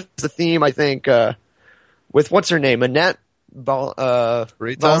even has the theme, I think, with what's her name? Annette,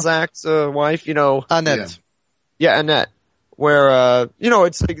 Balzac's wife, you know. Annette. Yeah, Annette. Where, you know,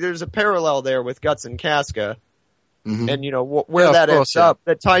 it's like there's a parallel there with Guts and Casca. Mm-hmm. And, you know, where that ends up,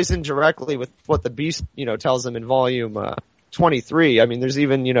 that ties in directly with what the Beast, you know, tells them in volume 23. I mean, there's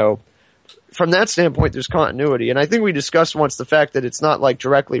even, you know, from that standpoint, there's continuity. And I think we discussed once the fact that it's not, like,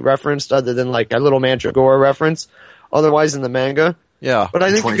 directly referenced other than, like, a little Mandragora reference, otherwise in the manga. Yeah. But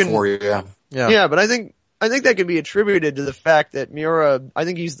I think 24, yeah, but I think that can be attributed to the fact that Miura, I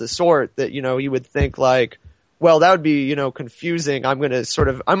think he's the sort that, you know, he would think, like, well, that would be, you know, confusing. I'm going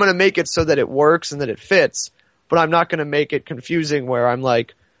to make it so that it works and that it fits, but I'm not going to make it confusing where I'm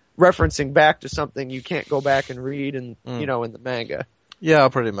like referencing back to something you can't go back and read and, you know, in the manga. Yeah,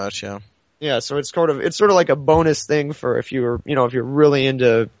 pretty much. Yeah. Yeah. So it's sort of like a bonus thing for if you're really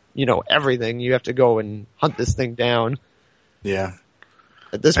into, you know, everything, you have to go and hunt this thing down. Yeah.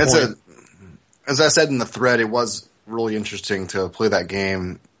 At this point. As I said in the thread, it was really interesting to play that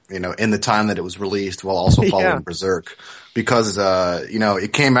game, you know, in the time that it was released while also following Berserk, because, you know,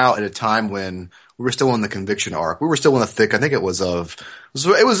 it came out at a time when we were still in the Conviction arc. We were still in the thick, I think it was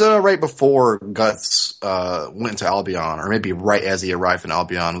right before Guts, went to Albion, or maybe right as he arrived in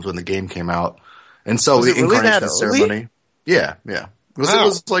Albion was when the game came out. And so the incarnation ceremony. Yeah. It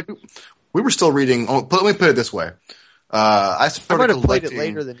was like, we were still reading, let me put it this way. I might have played it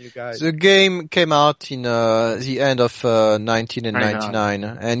later than you guys. The game came out in the end of 1999,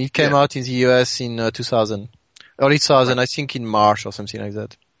 and it came out in the US in 2000, early 2000, I think in March or something like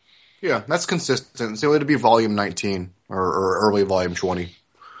that. Yeah, that's consistent. So it'd be volume 19 or early volume 20.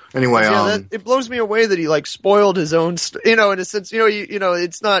 Anyway, it blows me away that he like spoiled his own, you know, in a sense, you know,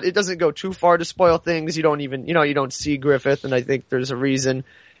 it doesn't go too far to spoil things. You don't even, you know, you don't see Griffith, and I think there's a reason.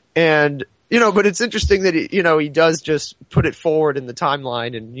 And but it's interesting that he does just put it forward in the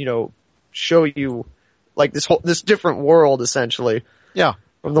timeline and, show you like this different world essentially. Yeah.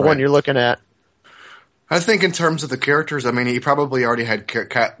 From the one you're looking at. I think in terms of the characters, I mean, he probably already had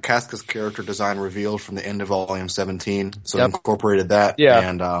Casca's character design revealed from the end of Volume 17, so he incorporated that. Yeah.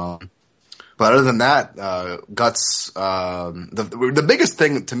 And, but other than that, Guts, the biggest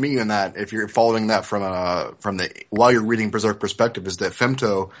thing to me in that, if you're following that while you're reading Berserk perspective, is that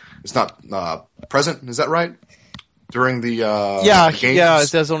Femto is not, present. Is that right? During the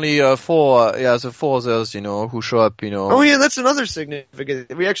games? There's only four others, who show up, Oh yeah, that's another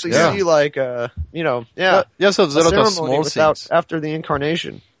significant. We actually see like, so there's a lot of small things after the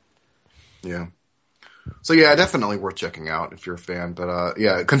incarnation. Yeah. So yeah, definitely worth checking out if you're a fan. But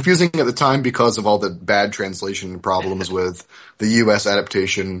confusing at the time because of all the bad translation problems with the U.S.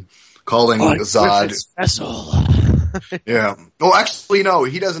 adaptation, calling Zod vessel. Yeah. Well, actually, no,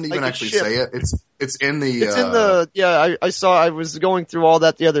 he doesn't even actually say it. It's in the. I saw. I was going through all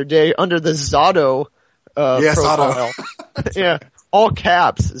that the other day under the Zado. Profile. Zado. Yeah, all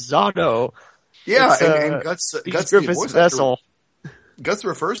caps, Zado. Yeah, and Guts Griffith's vessel. Guts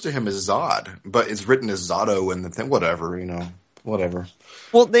refers to him as Zod, but it's written as Zado and the thing. Whatever.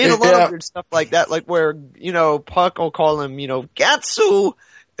 Well, they had a lot of weird stuff like that, like where Puck will call him Gatsu,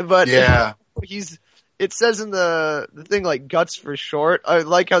 but It says in the thing like Guts for short. I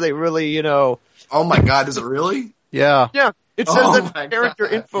like how they really Oh my God! Is it really? Yeah. Yeah. It says that character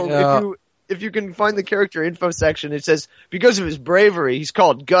info. Yeah. If you can find the character info section, it says because of his bravery, he's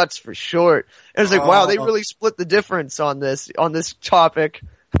called Guts for short. And it's like, wow, they really split the difference on this topic.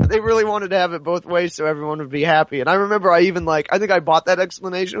 They really wanted to have it both ways so everyone would be happy. And I remember I think I bought that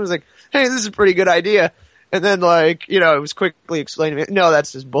explanation. I was like, hey, this is a pretty good idea. And then it was quickly explained to me, no,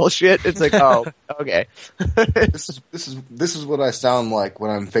 that's just bullshit. It's like, oh, okay. This is what I sound like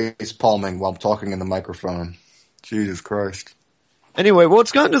when I'm face palming while I'm talking in the microphone. Jesus Christ. Anyway, well,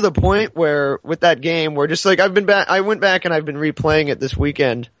 it's gotten to the point where with that game where just like I went back and I've been replaying it this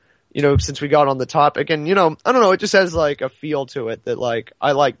weekend, since we got on the topic, and I don't know, it just has like a feel to it that like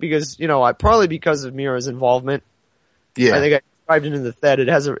I like because probably because of Miura's involvement. Yeah. I think I described it in the thread. It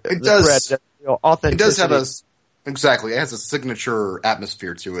has authenticity. It does have it has a signature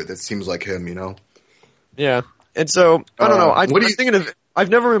atmosphere to it that seems like him, Yeah. And so, I don't know. I'm thinking of, I've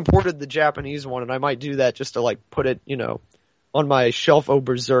never imported the Japanese one, and I might do that just to like put it, on my shelf of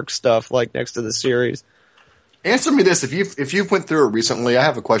Berserk stuff, like next to the series. Answer me this. If you've went through it recently, I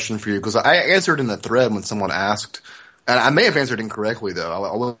have a question for you, because I answered in the thread when someone asked, and I may have answered incorrectly though.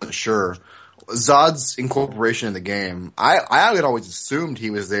 I wasn't sure. Zod's incorporation in the game, I had always assumed he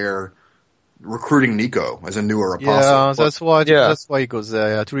was there recruiting Nico as a newer apostle. Yeah, that's why he goes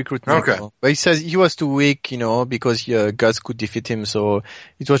there, to recruit Nico. Okay. But he says he was too weak, because Guts could defeat him, so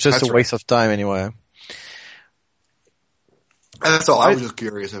it was just a waste of time anyway. That's all. I was just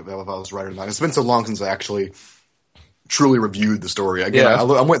curious if I was right or not. It's been so long since I actually truly reviewed the story. Again, I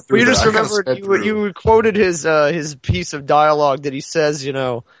went through. You just remembered you quoted his piece of dialogue that he says,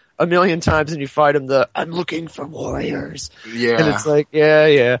 a million times, and you fight him. I'm looking for warriors. Yeah, and it's like,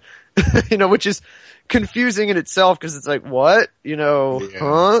 yeah. Which is confusing in itself because it's like, what?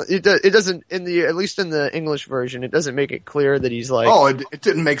 Huh? It doesn't, at least in the English version, it doesn't make it clear that he's like. Oh, it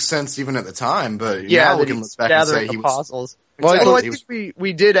didn't make sense even at the time, but now we can look back and say he apostles. was. Although I think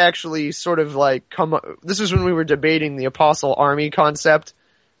we did actually sort of like this was when we were debating the apostle army concept.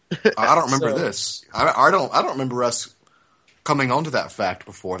 I don't remember this. I don't remember us coming onto that fact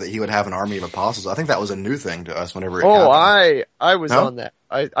before that he would have an army of apostles. I think that was a new thing to us whenever it happened. I was on that.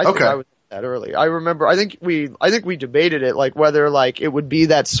 I think I was on that early. I remember, I think we debated it, like whether like it would be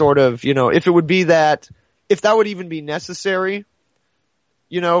that sort of, if it would be that, if that would even be necessary,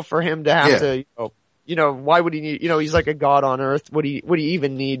 for him to have to, why would he need, he's like a god on earth. Would he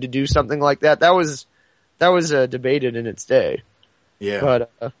even need to do something like that? That was debated in its day. Yeah.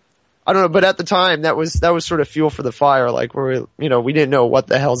 But, I don't know, but at the time that was sort of fuel for the fire, like where, we didn't know what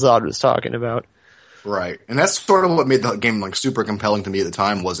the hell Zod was talking about. Right. And that's sort of what made the game like super compelling to me at the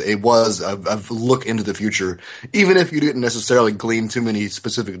time. Was a look into the future. Even if you didn't necessarily glean too many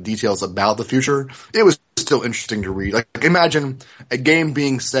specific details about the future, it was still interesting to read. Like imagine a game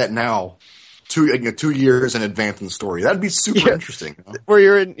being set now 2 years in advance in the story. That'd be super interesting.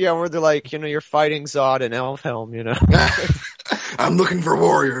 Where where they're like, you're fighting Zod and Elfhelm, I'm looking for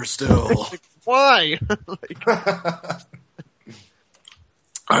warriors still. Why?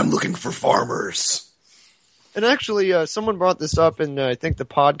 I'm looking for farmers. And actually, someone brought this up in, I think, the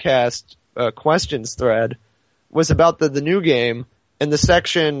podcast questions thread, was about the new game and the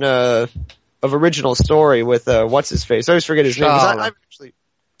section of original story with what's his face. I always forget his name.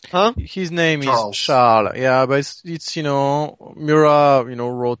 Huh? His name Charles. is Charles. Yeah, but it's Miura,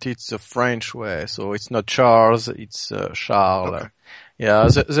 wrote it the French way, so it's not Charles, it's Charles. Okay. Yeah,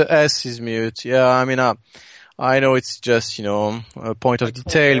 the S is mute. Yeah, I mean, I know it's just, a point of Like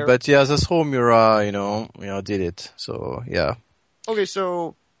detail, but yeah, that's how Miura, did it. So, yeah. Okay,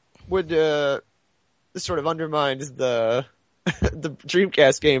 so would this sort of undermines the the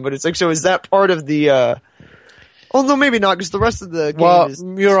Dreamcast game, but it's like, so is that part of the oh no, maybe not, because the rest of the game is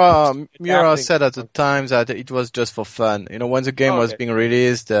Miura said at the time that it was just for fun. When the game was being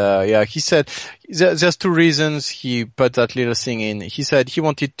released, he said there's two reasons he put that little thing in. He said he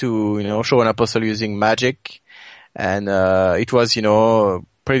wanted to, show an apostle using magic, and it was,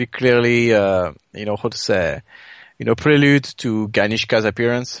 pretty clearly, how to say, prelude to Ganishka's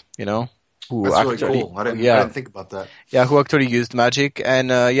appearance, who That's actually, really cool. I didn't think about that. Yeah, who actually used magic. And,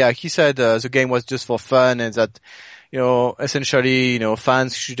 he said, the game was just for fun and that, essentially,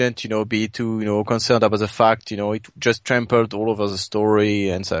 fans shouldn't, be too, concerned about the fact, it just trampled all over the story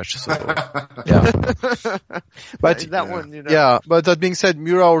and such. So, yeah. But that one, yeah, but that being said,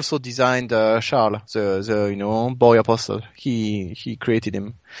 Miura also designed, Charles, the, boy apostle. He created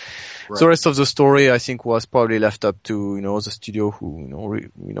him. Right. The rest of the story, I think, was probably left up to, the studio who,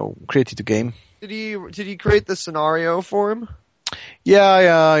 created the game. Did he create the scenario for him?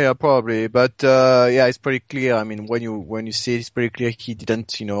 Yeah, probably. But, it's pretty clear. I mean, when you see it, it's pretty clear he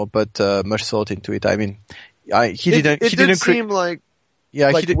didn't, put, much thought into it. I mean, It didn't seem like,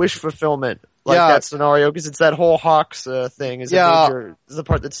 wish fulfillment, that scenario, because it's that whole Hawks, thing is the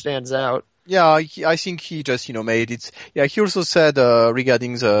part that stands out. Yeah, I think he just, made it. Yeah, he also said,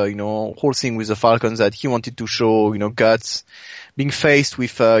 regarding the, whole thing with the Falcons that he wanted to show, Guts being faced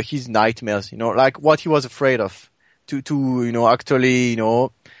with, his nightmares, like what he was afraid of. To actually,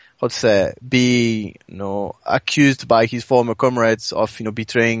 how to say, be, accused by his former comrades of,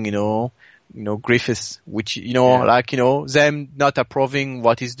 betraying, Griffiths, which, them not approving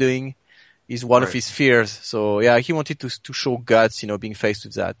what he's doing is one of his fears. So yeah, he wanted to show Guts, being faced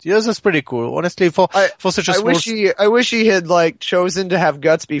with that. Yeah, that's pretty cool. Honestly, for such a small... I wish he had chosen to have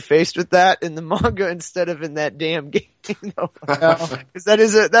Guts be faced with that in the manga instead of in that damn game. Because that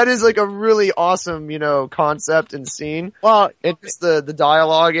is like a really awesome, concept and scene. Well, it's the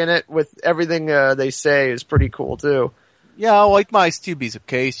dialogue in it with everything they say is pretty cool too. Yeah, well, it might still be the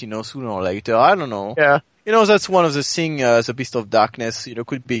case, sooner or later. I don't know. Yeah. That's one of the things the Beast of Darkness,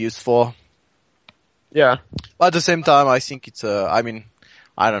 could be used for. Yeah. But at the same time, I think it's, I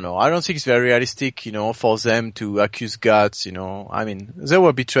don't know. I don't think it's very realistic, for them to accuse Guts, they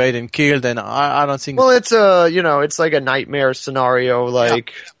were betrayed and killed and I don't think... Well, it's it's like a nightmare scenario,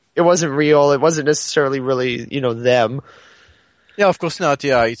 it wasn't real, it wasn't necessarily really, them. Yeah, of course not,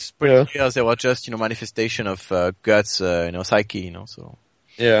 yeah, it's pretty clear they were just, manifestation of, Guts, psyche, so...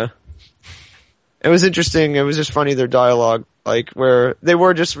 Yeah. It was interesting, it was just funny, their dialogue. Where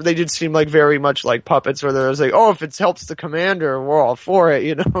they did seem like very much like puppets, where there was like, oh, if it helps the commander, we're all for it,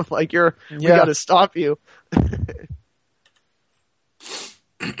 we gotta stop you.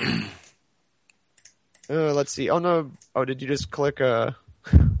 Let's see. Oh no. Oh, did you just click a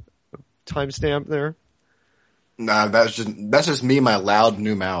timestamp there? Nah, that's just me, my loud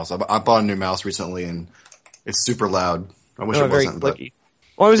new mouse. I bought a new mouse recently and it's super loud. I wish it wasn't, but...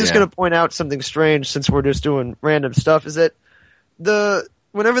 Well, I was just going to point out something strange since we're just doing random stuff, is that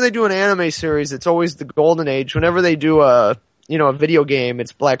whenever they do an anime series, it's always the golden age. Whenever they do a video game,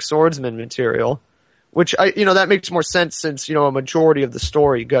 it's Black Swordsman material, which that makes more sense since, a majority of the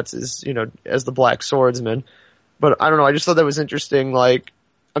story, Guts is, as the Black Swordsman. But I don't know, I just thought that was interesting. I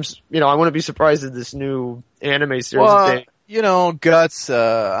wouldn't be surprised if this new anime series Guts,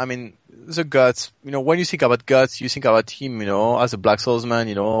 the Guts, when you think about Guts, you think about him, as a Black Swordsman,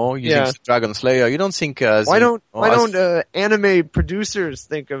 using Dragon Slayer. You don't think as... Why don't anime producers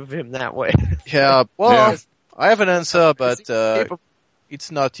think of him that way? Yeah, well, I have an answer, but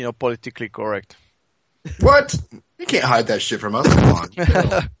it's not, politically correct. What? You can't hide that shit from us. Come on.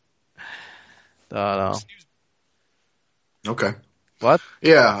 No. Okay. What?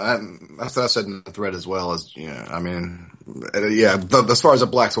 Yeah, that's what I said in the thread as well. As as far as a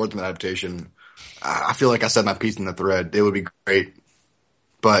Black Swordsman adaptation, I feel like I said my piece in the thread. It would be great,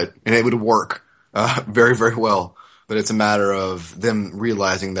 and it would work very, very well. But it's a matter of them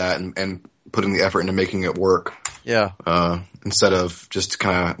realizing that and putting the effort into making it work. Yeah. Instead of just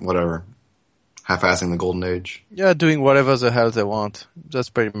kind of whatever, half-assing the golden age. Yeah, doing whatever the hell they want. That's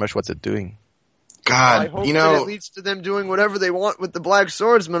pretty much what they're doing. God, I hope that it leads to them doing whatever they want with the Black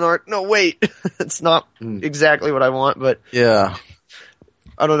Swordsman arc. No, wait. It's not exactly what I want, but... Yeah.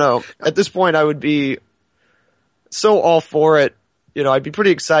 I don't know. At this point, I would be so all for it I'd be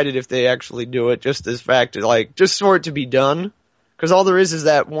pretty excited if they actually do it, just as fact, like, just for it to be done. Because all there is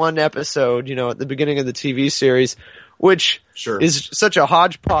that one episode, at the beginning of the TV series, which is such a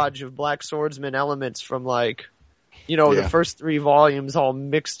hodgepodge of Black Swordsman elements from, like, the first 3 volumes all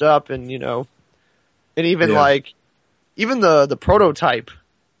mixed up, and, and even, like, even the prototype,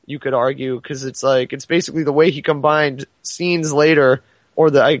 you could argue, because it's like, it's basically the way he combined scenes later,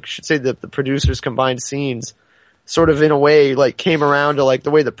 or I should say that the producers combined scenes, sort of in a way, like, came around to, like, the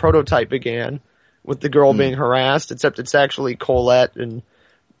way the prototype began, with the girl being harassed, except it's actually Colette and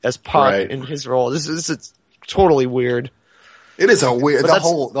as Puck in his role. This is totally weird. It is a weird,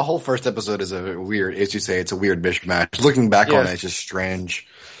 the whole first episode is a weird, as you say, it's a weird mishmash. Looking back on it, it's just strange.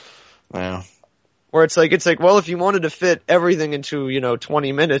 Yeah. Where it's like, well, if you wanted to fit everything into,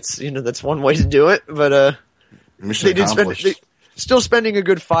 20 minutes, that's one way to do it, but, mission accomplished. Still spending a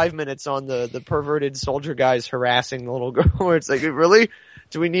good 5 minutes on the perverted soldier guys harassing the little girl, where it's like, really?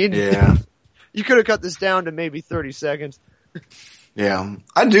 Do we need? Yeah. You could have cut this down to maybe 30 seconds. Yeah.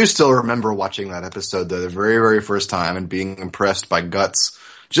 I do still remember watching that episode the very, very first time and being impressed by Guts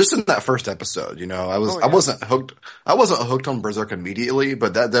just in that first episode. I wasn't hooked on Berserk immediately,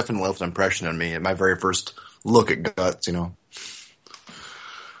 but that definitely left an impression on me at my very first look at Guts, You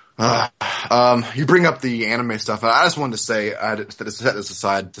bring up the anime stuff, and I just wanted to say, I had to set this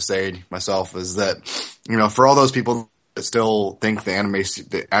aside to say myself, is that, for all those people that still think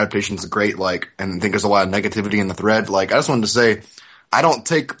the adaptation is great, and think there's a lot of negativity in the thread, I just wanted to say, I don't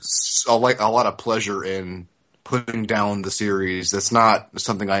take a lot of pleasure in putting down the series. That's not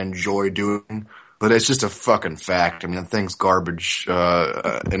something I enjoy doing, but it's just a fucking fact. I mean, the thing's garbage,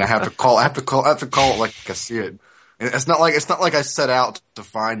 and I have to call it like I see it. And it's not like I set out to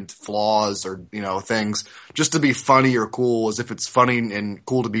find flaws or, things just to be funny or cool, as if it's funny and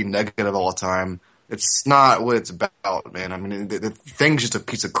cool to be negative all the time. It's not what it's about, man. I mean, the thing's just a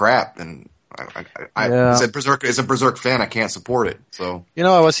piece of crap, and as a Berserk fan, I can't support it. So,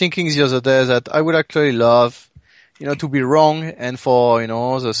 I was thinking the other day that I would actually love, to be wrong, and for,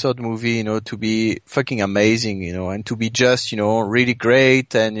 the third movie, to be fucking amazing, and to be just, really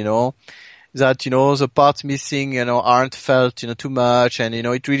great, and, that, the parts missing, aren't felt, too much, and,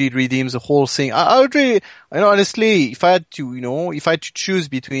 it really redeems the whole thing. I would really, honestly, if I had to choose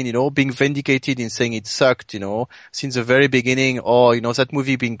between, being vindicated in saying it sucked, since the very beginning, or, that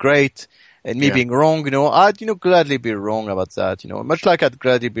movie being great, and me being wrong, I'd, gladly be wrong about that, much like I'd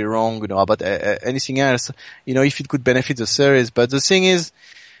gladly be wrong, about anything else, if it could benefit the series. But the thing is,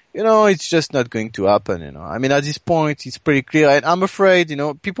 it's just not going to happen, I mean, at this point, it's pretty clear, and I'm afraid,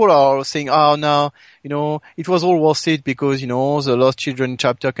 people are saying, oh, no, it was all worth it because, the Lost Children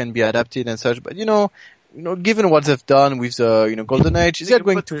chapter can be adapted and such, but, given what they've done with the, Golden Age, they're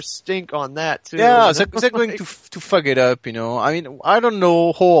going put their stink on that too. Yeah, they're going to fuck it up, I mean, I don't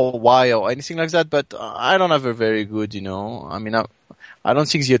know how or why or anything like that, but I don't have a very good, I mean, I don't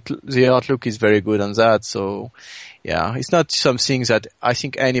think the outlook is very good on that, so, yeah, it's not something that I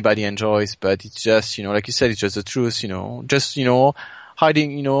think anybody enjoys, but it's just, like you said, it's just the truth, just,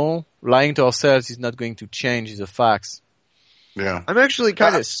 hiding, lying to ourselves is not going to change the facts. Yeah. I'm actually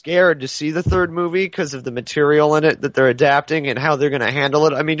kind of scared to see the third movie because of the material in it that they're adapting and how they're going to handle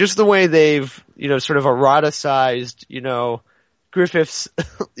it. I mean, just the way they've, sort of eroticized, Griffith's,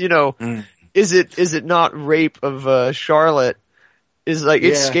 is it not rape of, Charlotte? Is like,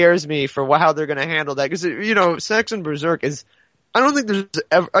 it scares me for how they're going to handle that. Cause, Sex and Berserk is, I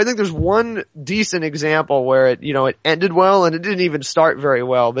think there's one decent example where it, it ended well and it didn't even start very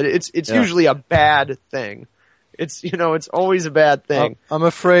well, but it's usually a bad thing. It's, it's always a bad thing. I'm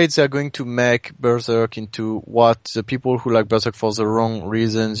afraid they're going to make Berserk into what the people who like Berserk for the wrong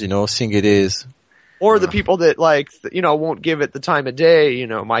reasons, think it is. Or the people that won't give it the time of day,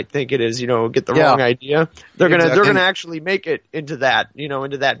 might think it is, get the wrong idea. They're gonna actually make it into that,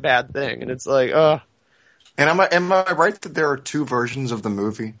 into that bad thing. And it's like, And am I right that there are 2 versions of the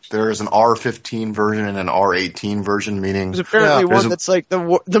movie? There is an R15 version and an R18 version, meaning there's apparently one that's like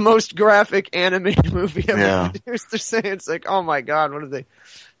the most graphic animated movie ever produced. They're saying it's like, oh my god, what are they?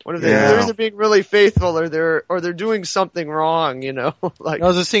 They're either being really faithful or they're doing something wrong, Like,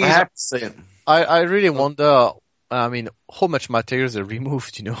 no, the thing I is, have to say it. I really wonder, I mean, how much material they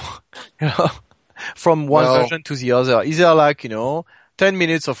removed, from one version to the other. Is there like, 10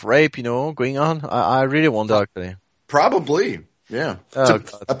 minutes of rape, going on? I really wonder, actually. Probably, yeah.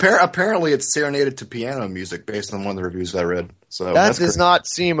 Apparently it's serenaded to piano music based on one of the reviews I read. So that does not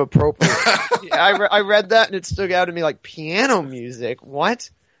seem appropriate. I read that and it stuck out to me like, piano music? What?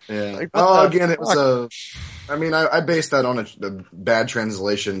 Yeah. Like, again, it was I mean, I based that on a bad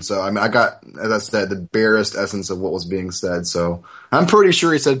translation. So, I mean, I got, as I said, the barest essence of what was being said. So, I'm pretty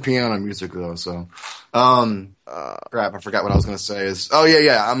sure he said piano music, though. So, crap, I forgot what I was going to say.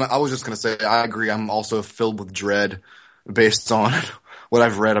 I was just going to say, I agree. I'm also filled with dread based on what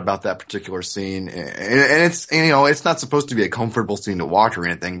I've read about that particular scene. And it's, it's not supposed to be a comfortable scene to watch or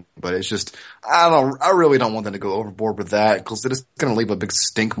anything, but it's just, I really don't want them to go overboard with that because it is going to leave a big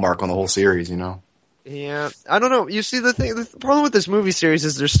stink mark on the whole series, Yeah, I don't know. You see, the problem with this movie series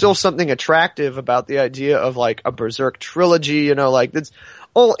is there's still something attractive about the idea of like a Berserk trilogy, like that's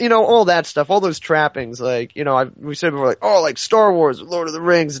all that stuff, all those trappings, like, we said before, like, like Star Wars, Lord of the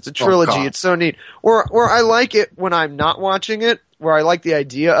Rings, it's a trilogy, it's so neat. Or I like it when I'm not watching it, where I like the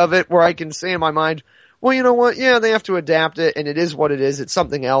idea of it, where I can say in my mind, well, you know what, yeah, they have to adapt it, and it is what it is, it's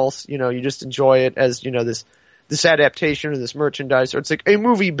something else, you just enjoy it as, this adaptation or this merchandise, or it's like a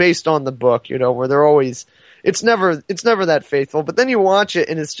movie based on the book, where they're always, it's never that faithful, but then you watch it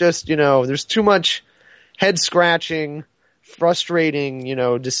and it's just, there's too much head scratching, frustrating,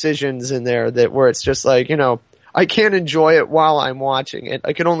 decisions in there where it's just like, I can't enjoy it while I'm watching it.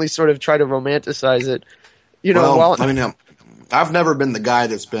 I can only sort of try to romanticize it, I've never been the guy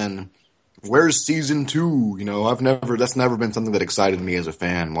that's been, where's season 2? That's never been something that excited me as a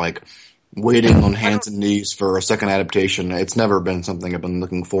fan. Like, waiting on hands and knees for a second adaptation. It's never been something I've been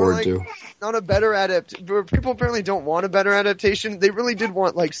looking forward to. Not a better people apparently don't want a better adaptation. They really did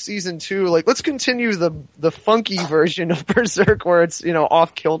want like season 2. Like, let's continue the funky version of Berserk where it's,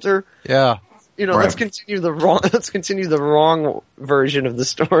 off kilter. Yeah. Right. let's continue the wrong version of the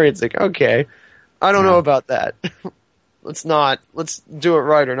story. It's like, okay, I don't know about that. Let's do it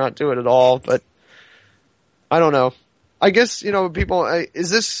right or not do it at all. But I don't know. I guess, people,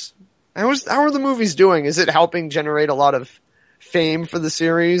 how are the movies doing? Is it helping generate a lot of fame for the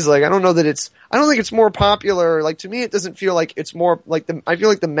series? Like, I don't think it's more popular. Like, to me, it doesn't feel like it's more like I feel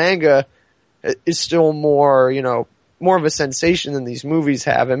like the manga is still more, more of a sensation than these movies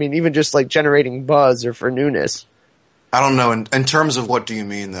have. I mean, even just like generating buzz or for newness. I don't know. In terms of what do you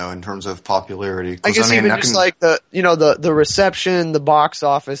mean though? In terms of popularity? I guess like the reception, the box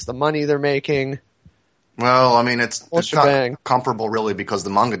office, the money they're making. Well, I mean, it's not comparable really because the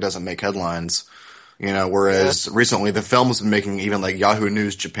manga doesn't make headlines, whereas recently the film's been making even like Yahoo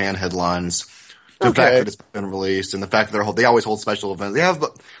News Japan headlines. The fact that it's been released and the fact that they always hold special events.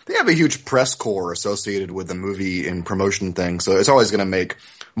 They have a huge press corps associated with the movie and promotion thing, so it's always going to make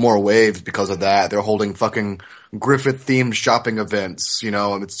more waves because of that. They're holding fucking Griffith-themed shopping events,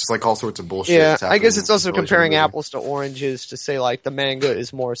 and it's just like all sorts of bullshit. Yeah, I guess it's also comparing apples to oranges to say like the manga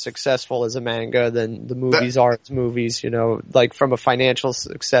is more successful as a manga than the movies are as movies, like from a financial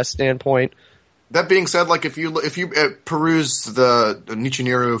success standpoint. That being said, like if you peruse the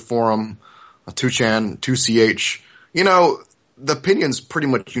Nichiniru forum, 2chan, 2ch, the opinion's pretty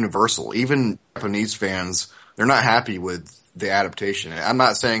much universal. Even Japanese fans, they're not happy with the adaptation. I'm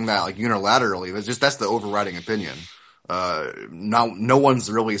not saying that like unilaterally, but that's the overriding opinion. No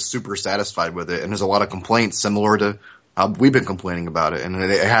one's really super satisfied with it, and there's a lot of complaints similar to how we've been complaining about it, and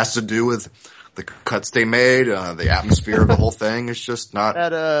it has to do with the cuts they made, the atmosphere of the whole thing. It's just not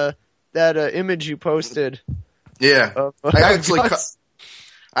that image you posted. Yeah,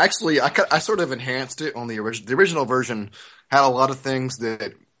 I sort of enhanced it on the original. The original version had a lot of things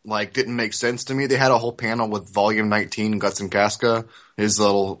that like didn't make sense to me. They had a whole panel with Volume 19, Guts and Casca, his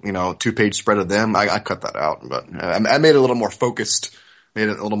little 2-page spread of them. I cut that out, but I made it a little more focused, made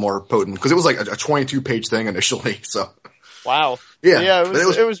it a little more potent because it was like a 22-page thing initially. So wow, yeah,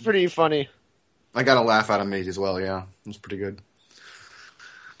 it was pretty funny. I got a laugh out of me as well. Yeah, it was pretty good.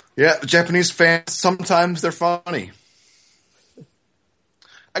 Yeah, the Japanese fans sometimes they're funny.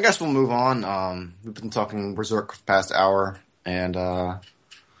 I guess we'll move on. We've been talking Berserk for the past hour, and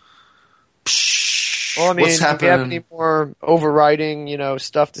well, I mean, do you have any more overriding,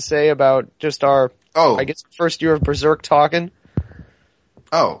 stuff to say about just our, I guess, first year of Berserk talking?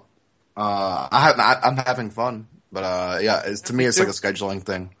 I'm having fun, but yeah, to me, it's like a scheduling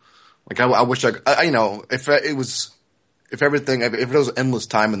thing. Like, I wish if it was endless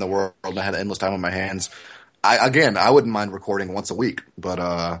time in the world, and I had endless time on my hands, I wouldn't mind recording once a week,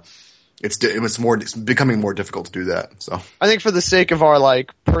 but it's becoming more difficult to do that. So I think for the sake of our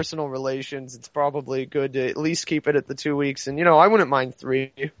like personal relations, it's probably good to at least keep it at the 2 weeks. And I wouldn't mind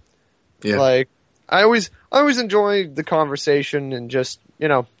 3. Yeah. Like I always enjoy the conversation and just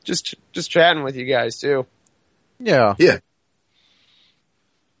chatting with you guys too. Yeah. Yeah.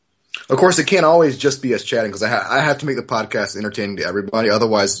 Of course, it can't always just be us chatting because I have to make the podcast entertaining to everybody.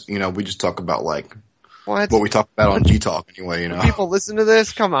 Otherwise, we just talk about like What? What we talk about on G Talk, anyway. People listen to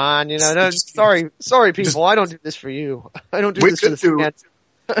this. Come on, sorry, people. I don't do this for you. I don't do this for the fans.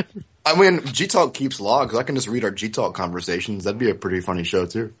 I mean, G Talk keeps logs. I can just read our G Talk conversations. That'd be a pretty funny show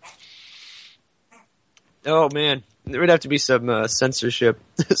too. Oh man, there would have to be some censorship,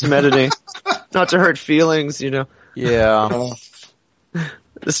 some editing, not to hurt feelings. Yeah.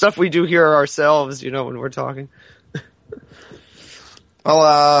 The stuff we do here ourselves, when we're talking.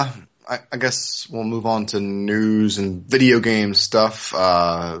 Well, I guess we'll move on to news and video game stuff.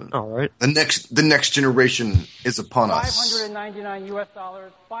 All right. The next generation is upon us. $599 US.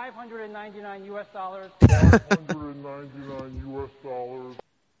 $599 US. $599 US.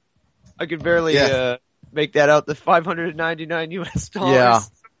 I could barely make that out. The $599 US. Yeah. I'm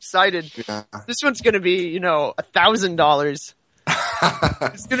excited. Yeah. This one's going to be, $1,000.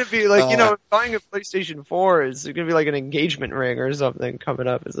 It's going to be like, buying a PlayStation 4 is going to be like an engagement ring or something coming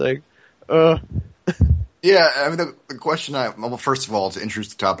up. It's like, Yeah, I mean, the question well, first of all, to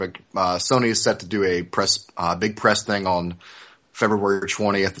introduce the topic, Sony is set to do a big press thing on February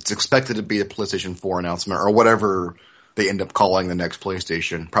 20th. It's expected to be a PlayStation 4 announcement or whatever they end up calling the next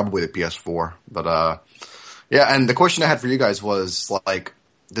PlayStation, probably the PS4. But, yeah, and the question I had for you guys was, like,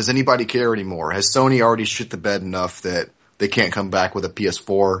 does anybody care anymore? Has Sony already shit the bed enough that they can't come back with a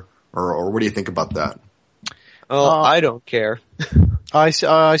PS4? Or what do you think about that? I don't care. I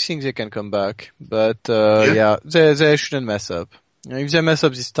think they can come back, but they shouldn't mess up. If they mess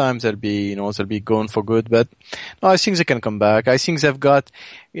up this time, they'll be gone for good. But no, I think they can come back. I think they've got,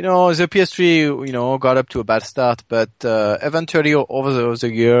 the PS3, got up to a bad start, but eventually over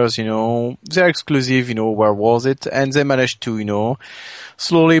the years, their exclusive, were worth it, and they managed to,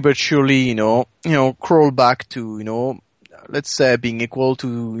 slowly but surely, crawl back to, let's say being equal to,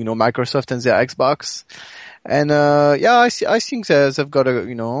 Microsoft and their Xbox. And, I think they've got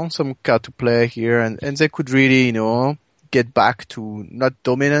some card to play here and they could really, get back to not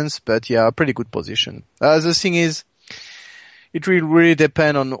dominance, but a pretty good position. The thing is, it will really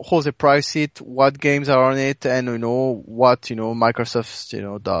depend on how they price it, what games are on it, and, what,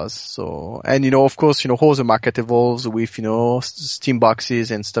 Microsoft, does. So, and, of course, how the market evolves with, Steam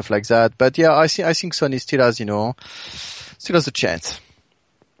boxes and stuff like that. But I think Sony still has a chance.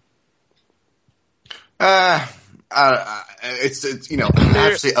 It's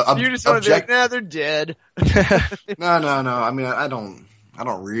actually you just want to be like, nah, they're dead. No. I mean, I don't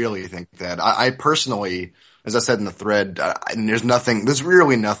really think that. I personally, as I said in the thread, there's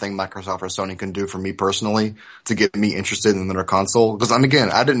really nothing Microsoft or Sony can do for me personally to get me interested in their console. Because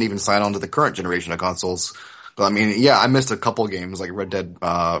again, I didn't even sign on to the current generation of consoles. But I mean, I missed a couple games, like Red Dead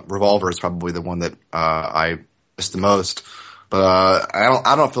Revolver is probably the one that I missed the most. But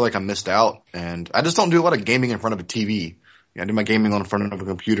I don't feel like I missed out, and I just don't do a lot of gaming in front of a TV. I do my gaming in front of a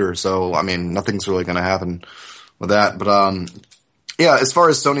computer, so I mean, nothing's really going to happen with that. But as far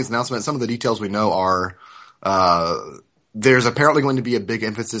as Sony's announcement, some of the details we know are there's apparently going to be a big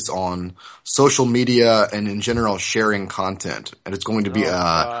emphasis on social media and in general sharing content, and it's going to be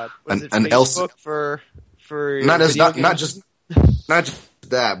an Facebook for not just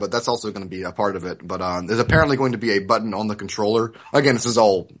that, but that's also going to be a part of it. But there's apparently going to be a button on the controller. Again, this is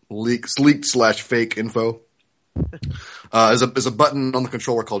all leaked/fake info. There's a button on the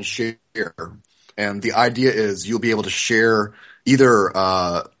controller called Share, and the idea is you'll be able to share either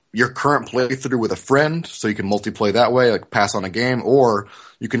your current playthrough with a friend, so you can multiplay that way, like pass on a game, or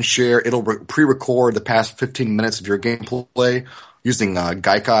you can share. It'll pre-record the past 15 minutes of your gameplay using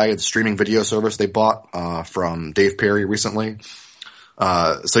Gaikai, the streaming video service they bought from Dave Perry recently.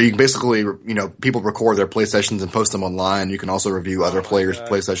 So you can basically, people record their play sessions and post them online. You can also review other players'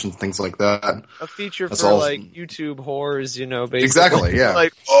 play sessions, things like that. A feature for YouTube whores, basically. Exactly, yeah.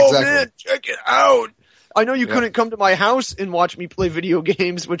 Like, man, check it out. I know you couldn't come to my house and watch me play video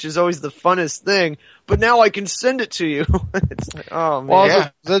games, which is always the funnest thing, but now I can send it to you. It's like, oh man.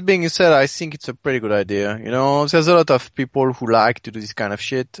 Well, that being said, I think it's a pretty good idea. There's a lot of people who like to do this kind of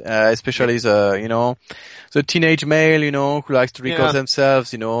shit, especially the teenage male, who likes to record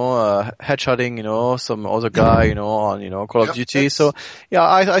themselves, headshotting, some other guy, on, Call of Duty. So,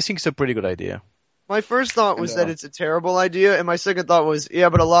 I think it's a pretty good idea. My first thought was that it's a terrible idea, and my second thought was,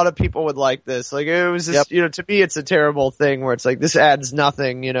 but a lot of people would like this. Like, it was just, to me, it's a terrible thing where it's like, this adds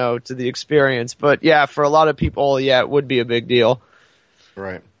nothing, to the experience. But for a lot of people, it would be a big deal.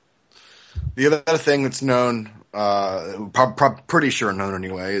 Right. The other thing that's known, pretty sure known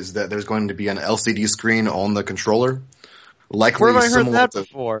anyway, is that there's going to be an LCD screen on the controller. Likely where have I heard that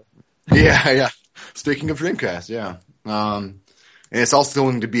before? Yeah. Speaking of Dreamcast, and it's also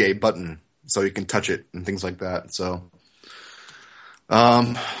going to be a button, so you can touch it and things like that. So,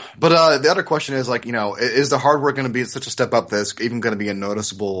 But the other question is like, is the hardware going to be such a step up that's even going to be a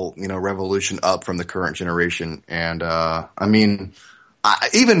noticeable, revolution up from the current generation? And,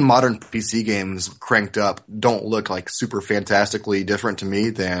 even modern PC games cranked up don't look like super fantastically different to me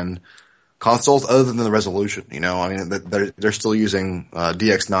than consoles other than the resolution, they're still using,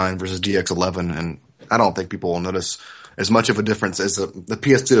 DX9 versus DX11, and I don't think people will notice as much of a difference as the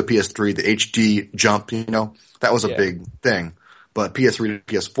PS2 to PS3, the HD jump, that was a big thing. But PS3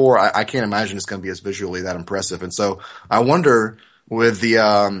 to PS4, I can't imagine it's going to be as visually that impressive. And so I wonder with the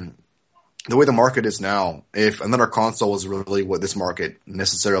way the market is now, if another console is really what this market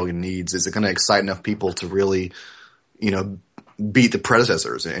necessarily needs, is it going to excite enough people to really, beat the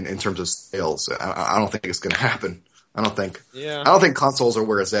predecessors in terms of sales? I don't think it's going to happen. I don't think consoles are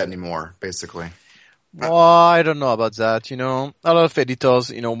where it's at anymore, basically. Well, I don't know about that. A lot of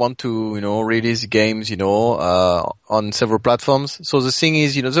editors, want to, release games, on several platforms. So the thing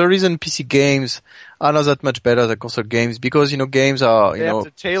is, the reason PC games are not that much better than console games, because, games are, they have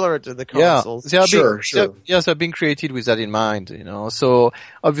to tailor it to the consoles. Yeah, sure. They're being created with that in mind, So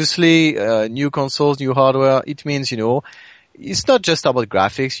obviously, new consoles, new hardware, it means, it's not just about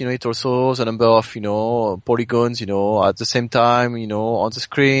graphics, it's also the number of, polygons, at the same time, on the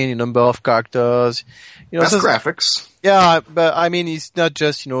screen, number of characters. That's graphics. Yeah, but I mean, it's not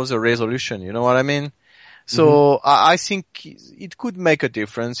just, the resolution, you know what I mean? So I think it could make a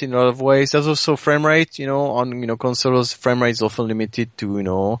difference in a lot of ways. There's also frame rate, on, consoles, frame rate is often limited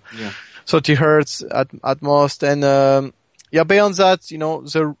to, 30 hertz at most. And, beyond that,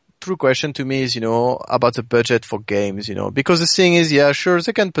 the true question to me is, about the budget for games, because the thing is, sure,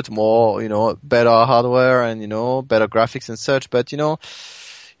 they can put more, better hardware and, better graphics and such, but,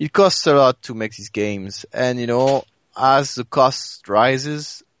 it costs a lot to make these games. And, as the cost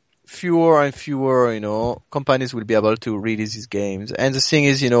rises, fewer and fewer, companies will be able to release these games. And the thing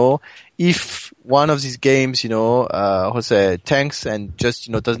is, if one of these games, tanks and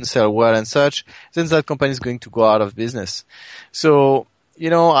just, doesn't sell well and such, then that company is going to go out of business. So,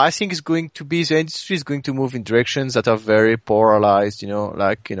 I think the industry is going to move in directions that are very polarized,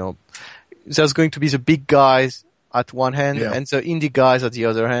 there's going to be the big guys at one hand and the indie guys at the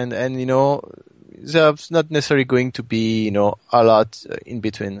other hand. And, there's not necessarily going to be, a lot in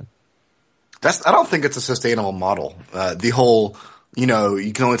between. I don't think it's a sustainable model. The whole, you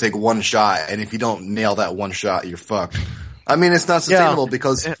can only take one shot, and if you don't nail that one shot, you're fucked. I mean, it's not sustainable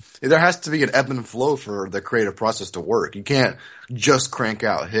because there has to be an ebb and flow for the creative process to work. You can't just crank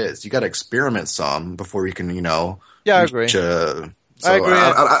out hits. You got to experiment some before you can, I agree. I agree.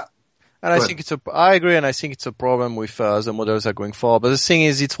 I agree, and I think it's a problem with the models are going forward. But the thing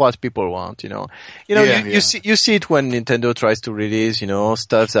is, it's what people want, You see it when Nintendo tries to release,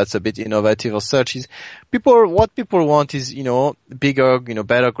 stuff that's a bit innovative or such. What people want is, bigger,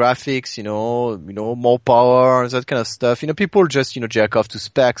 better graphics, more power, that kind of stuff. People just, jack off to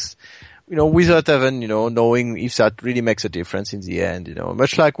specs, without even, knowing if that really makes a difference in the end,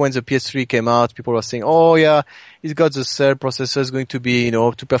 Much like when the PS3 came out, people were saying, oh yeah, it's got the cell processor is going to be,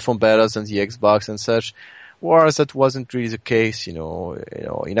 to perform better than the Xbox and such. Whereas that wasn't really the case, in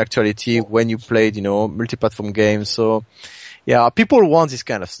actuality when you played, multi-platform games. So yeah, people want this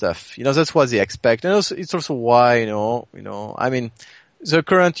kind of stuff. That's what they expect. And also, it's also why, I mean, the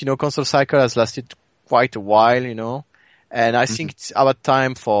current, console cycle has lasted quite a while, and I think it's about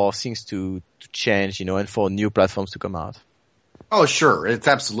time for things to change, and for new platforms to come out. Oh, sure. It's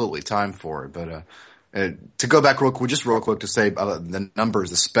absolutely time for it. But, to go back real quick to say about the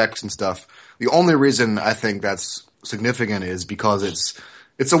numbers, the specs and stuff, the only reason I think that's significant is because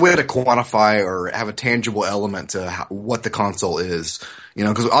it's a way to quantify or have a tangible element to what the console is.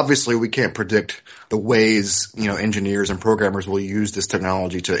 Because obviously we can't predict the ways, engineers and programmers will use this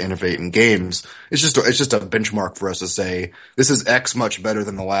technology to innovate in games. It's just a benchmark for us to say, this is X much better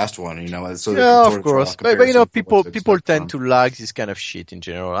than the last one, So of course. But people tend to like this kind of shit in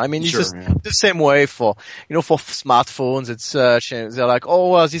general. I mean, it's the same way for smartphones and such. And they're like,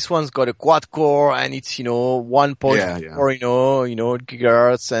 oh, well, this one's got a quad core and it's, 1.4,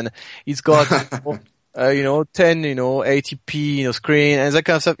 gigahertz, and it's got, 10, 80p, screen and that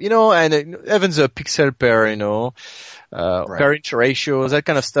kind of stuff, and even the pixel per, per inch ratio, that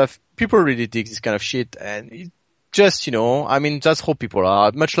kind of stuff. People really dig this kind of shit, and it just, I mean, that's how people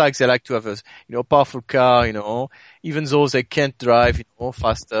are. Much like they like to have a, powerful car, even though they can't drive,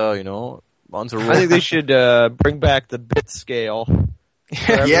 faster, on the road. I think they should, bring back the bit scale.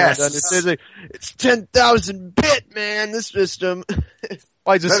 Yes. It's 10,000 bit, man, this system.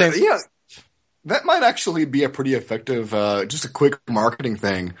 Why the same? Yeah. That might actually be a pretty effective, just a quick marketing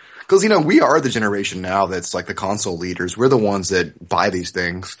thing. Because, we are the generation now that's like the console leaders. We're the ones that buy these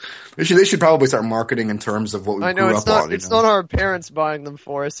things. They should probably start marketing in terms of what we grew up on. It's not our parents buying them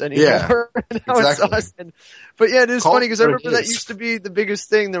for us anymore. Yeah, Now exactly. it's us. But yeah, it is funny because I remember that used to be the biggest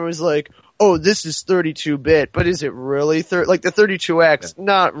thing. There was like, oh, this is 32-bit, but is it really like the 32X? Yeah.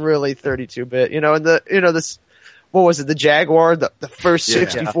 Not really 32-bit, and this. What was it? The Jaguar, the first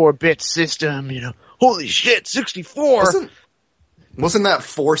 64-bit system. Holy shit, 64. Wasn't that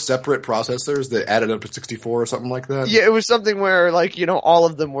 4 separate processors that added up to 64 or something like that? Yeah, it was something where all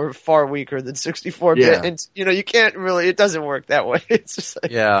of them were far weaker than 64-bit, yeah. and you can't really. It doesn't work that way. It's just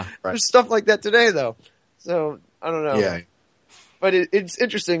like there's stuff like that today though. So I don't know. Yeah, but it's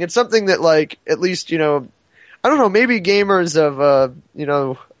interesting. It's something that at least I don't know. Maybe gamers of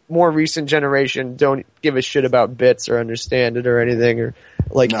more recent generation don't give a shit about bits or understand it or anything, or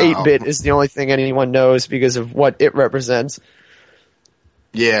 8-bit is the only thing anyone knows because of what it represents.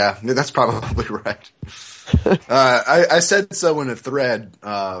 Yeah, that's probably right. I said so in a thread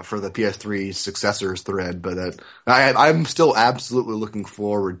for the PS3 successors thread, but I'm still absolutely looking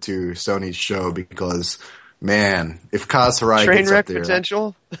forward to Sony's show because, man, if Kaz Hirai train gets wreck up there,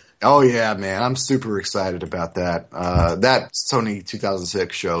 potential. Oh yeah, man, I'm super excited about that. That Sony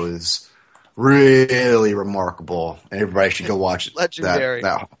 2006 show is really remarkable, and everybody should go watch it. Legendary.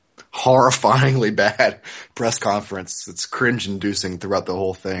 That horrifyingly bad press conference. It's cringe-inducing throughout the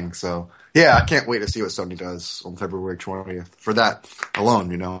whole thing. So yeah, I can't wait to see what Sony does on February 20th for that alone.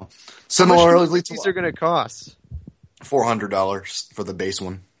 Similarly, how much these are going to cost? $400 for the base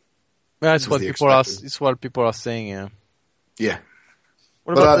one. Yeah, it's what people are saying. Yeah. Yeah.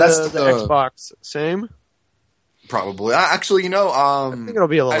 What about the Xbox? Same? Probably. Actually, I think it'll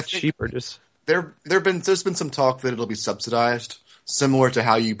be a little cheaper. Just there's been some talk that it'll be subsidized, similar to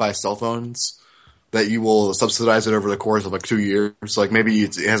how you buy cell phones. That you will subsidize it over the course of 2 years. Like maybe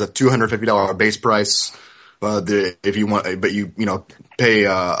it has a $250 base price, if you want, but you pay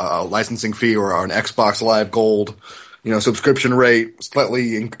a licensing fee or an Xbox Live Gold, subscription rate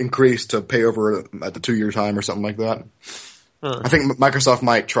slightly increased to pay over at the 2-year time or something like that. Huh. I think Microsoft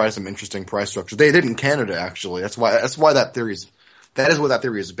might try some interesting price structures. They did in Canada, actually. That's why that is what that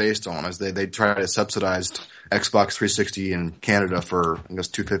theory is based on. Is they try to subsidize Xbox 360 in Canada for I guess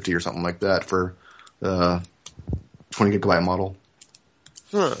 $250 or something like that for the 20 gigabyte model.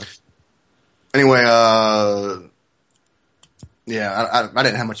 Huh. Anyway, yeah, I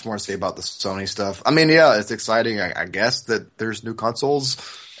didn't have much more to say about the Sony stuff. I mean, yeah, it's exciting. I guess that there's new consoles,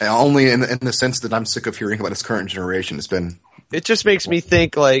 only in the sense that I'm sick of hearing about its current generation. It just makes me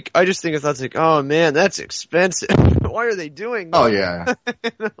think I just think it's oh man, that's expensive. Why are they doing that? Oh yeah.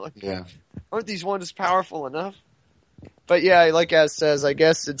 Yeah. Aren't these ones powerful enough? But yeah, like Az says, I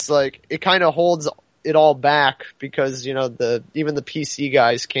guess it's it kind of holds it all back because, even the PC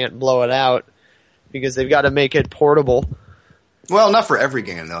guys can't blow it out because they've got to make it portable. Well, not for every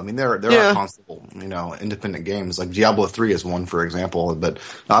game though. I mean, there are console, independent games like Diablo 3 is one, for example, but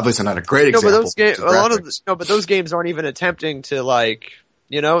obviously not a great example. But those games aren't even attempting to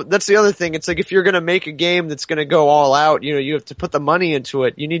that's the other thing. It's if you're going to make a game that's going to go all out, you have to put the money into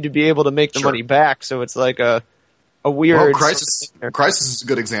it. You need to be able to make the money back. So it's a weird. Well, Crisis is a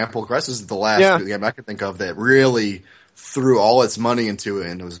good example. Crisis is the last game I can think of that really threw all its money into it,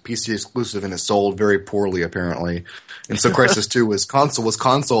 and it was PC exclusive, and it sold very poorly apparently. And so Crisis 2 was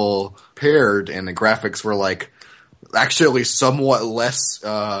console paired, and the graphics were actually somewhat less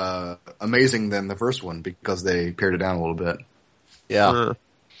amazing than the first one because they pared it down a little bit. Yeah,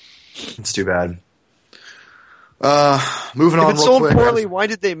 it's too bad. Moving on. If it sold poorly, why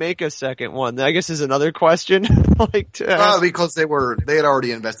did they make a second one? I guess is another question. Because they had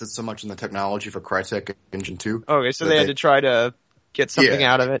already invested so much in the technology for Crytek Engine 2. Okay, so they had to try to get something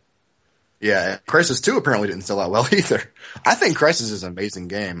out of it. Yeah, Crysis 2 apparently didn't sell out well either. I think Crysis is an amazing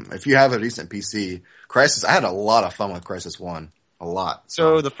game. If you have a decent PC, Crysis, I had a lot of fun with Crysis 1. A lot.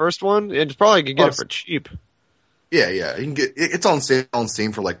 So the first one, it's probably could get it for cheap. Yeah, you can get it's on sale on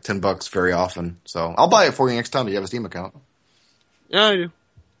Steam for $10 very often. So I'll buy it for you next time. Do you have a Steam account? Yeah, I do.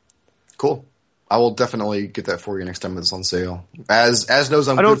 Cool. I will definitely get that for you next time it's on sale. As knows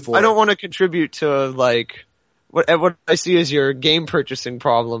I'm good for it. I don't want to contribute to what I see as your game purchasing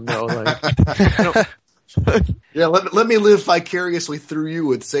problem though. Yeah, let me live vicariously through you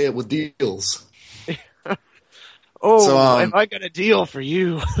with deals. Oh, so, I got a deal for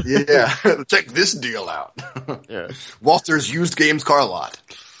you. Yeah, check this deal out. Yeah. Walter's used games car lot.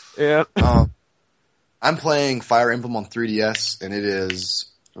 Yeah. I'm playing Fire Emblem on 3DS, and it is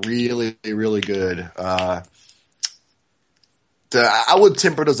really, really good. I would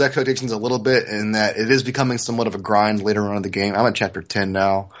temper those expectations a little bit in that it is becoming somewhat of a grind later on in the game. I'm at chapter 10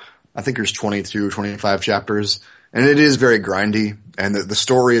 now. I think there's 22, 25 chapters, and it is very grindy, and the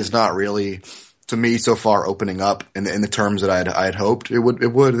story is not really, to me, so far opening up in the terms that I had hoped it would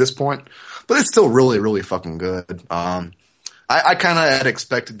at this point. But it's still really, really fucking good. I kind of had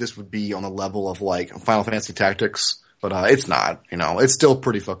expected this would be on the level of like Final Fantasy Tactics, but it's not. It's still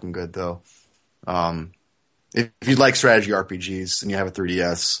pretty fucking good though. If you like strategy RPGs and you have a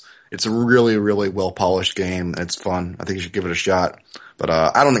 3DS, it's a really, really well polished game. It's fun. I think you should give it a shot. But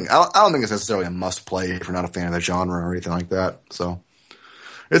I don't think it's necessarily a must play if you're not a fan of the genre or anything like that. So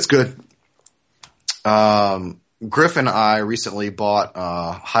it's good. Griff and I recently bought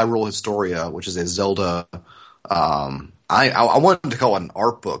Hyrule Historia, which is a Zelda. I wanted to call it an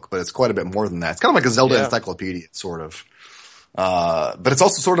art book, but it's quite a bit more than that. It's kind of like a Zelda encyclopedia, sort of. But it's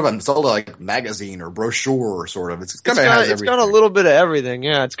also sort of a Zelda like magazine or brochure, sort of. It's got a little bit of everything.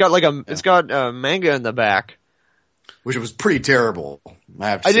 Yeah, it's got it's got manga in the back, which was pretty terrible.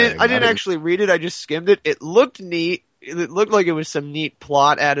 I didn't actually read it. I just skimmed it. It looked neat. It looked like it was some neat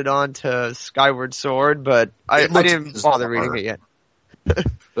plot added on to Skyward Sword, but I didn't bother reading it yet.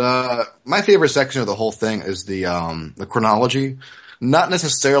 My favorite section of the whole thing is the chronology. Not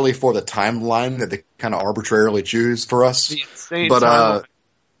necessarily for the timeline that they kind of arbitrarily choose for us, but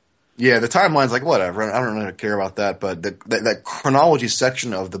yeah, the timeline's like whatever. I don't really care about that. But that chronology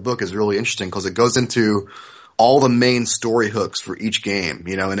section of the book is really interesting because it goes into all the main story hooks for each game,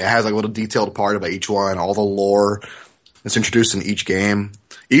 and it has like a little detailed part about each one, all the lore that's introduced in each game.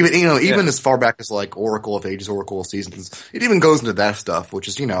 Even as far back as like Oracle of Ages, Oracle of Seasons, it even goes into that stuff, which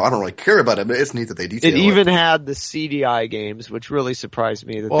is, I don't really care about it, but it's neat that they detail it. It even had the CDI games, which really surprised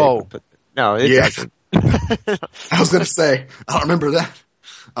me that they put. No, it doesn't. I was gonna say, I don't remember that.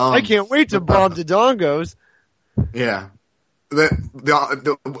 I can't wait to bomb the Dongos. Yeah.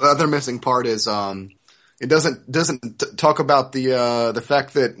 The other missing part is, it doesn't talk about the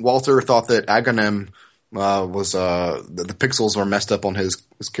fact that Walter thought that Aghanim was the pixels were messed up on his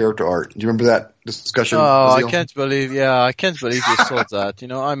character art. Do you remember that discussion? Oh, I can't believe you saw that.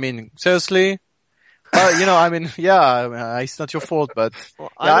 Seriously. It's not your fault, but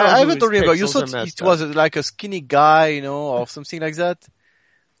I haven't remember. You thought it was like a skinny guy, or something like that.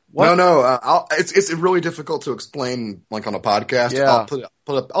 What? No. It's really difficult to explain, like on a podcast. Yeah.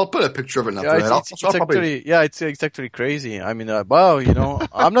 I'll put a picture of it up there. It's actually crazy. I'm not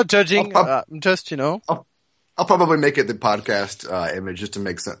judging. I'm just, I'll probably make it the podcast image just to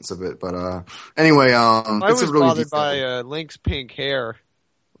make sense of it. But anyway, I was really bothered by Link's pink hair.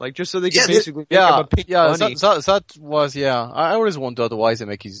 Like, just so they can basically make him a pink bunny. That was, I always wondered why they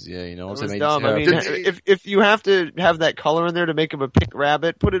make his, It was dumb. I mean, if you have to have that color in there to make him a pink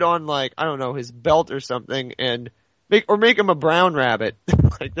rabbit, put it on, like, I don't know, his belt or something, and make him a brown rabbit.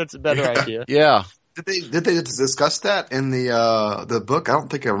 Like, that's a better idea. Yeah. Did they discuss that in the book? I don't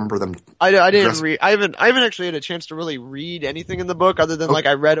think I remember them. I didn't read. I haven't actually had a chance to really read anything in the book other than like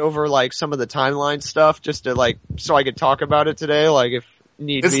I read over like some of the timeline stuff just to like so I could talk about it today. Like if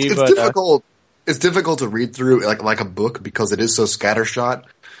need be. It's difficult. It's difficult to read through like a book because it is so scattershot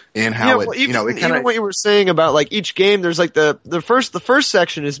in how even what you were saying about like each game. There's like the first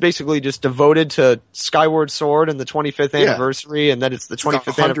section is basically just devoted to Skyward Sword and the 25th anniversary, and that it's the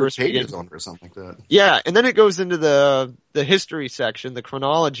 25th anniversary pages on or something like that. Yeah, and then it goes into the history section, the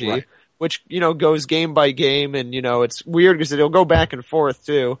chronology, which goes game by game, and it's weird because it'll go back and forth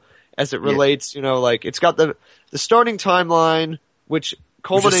too as it relates. Like it's got the starting timeline, which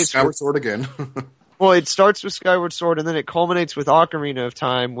culminates Skyward Sword again. Well, it starts with Skyward Sword, and then it culminates with Ocarina of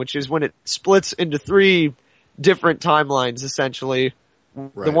Time, which is when it splits into 3 different timelines, essentially.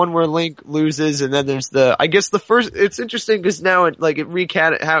 Right. The one where Link loses, and then there's the first. It's interesting because now it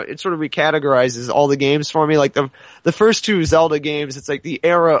sort of recategorizes all the games for me. Like the first 2 Zelda games, it's like the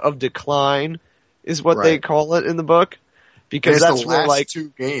era of decline is what they call it in the book. Because that's the last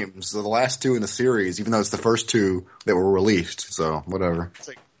 2 games, the last 2 in the series, even though it's the first 2 that were released. So whatever.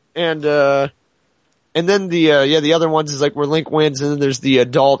 And then the other ones is like where Link wins, and then there's the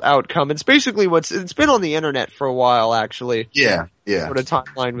adult outcome. It's basically it's been on the internet for a while, actually. Yeah. Sort of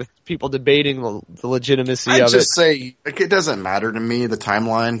timeline with people debating the legitimacy of it. I'd just say, it doesn't matter to me, the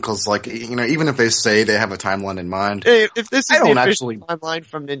timeline, because even if they say they have a timeline in mind. If this is the official timeline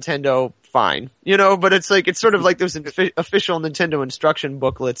from Nintendo, fine. But it's sort of like those official Nintendo instruction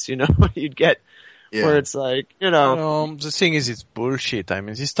booklets, you'd get. Yeah. Where it's like, the thing is, it's bullshit. I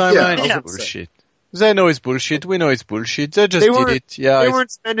mean, this timeline is bullshit. They know it's bullshit. We know it's bullshit. They just did it. Yeah. They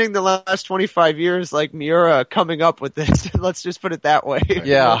weren't spending the last 25 years like Miura coming up with this. Let's just put it that way.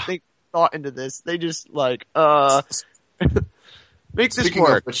 Yeah. They thought into this. They just Make this Speaking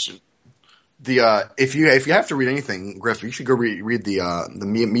work. of which, if you have to read anything, Griff, you should go read the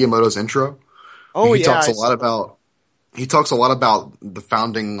Miyamoto's intro. Oh, He yeah. talks a lot about the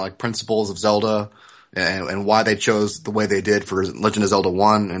founding like principles of Zelda and why they chose the way they did for Legend of Zelda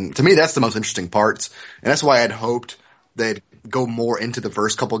 1. And to me, that's the most interesting parts. And that's why I'd hoped they'd go more into the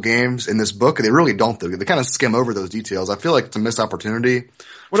first couple games in this book. They really don't, though. They kind of skim over those details. I feel like it's a missed opportunity.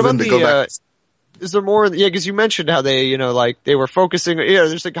 What about is there more? Yeah, because you mentioned how they, like they were focusing. Yeah,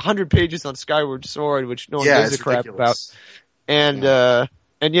 there's like 100 pages on Skyward Sword, which no one gives a crap about. And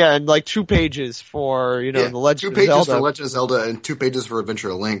and like 2 pages for the Legend of Zelda. 2 pages for Legend of Zelda and 2 pages for Adventure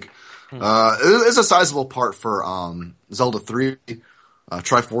of Link. It's a sizable part for Zelda 3,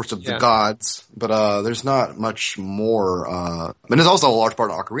 Triforce of the Gods, but there's not much more. And there's also a large part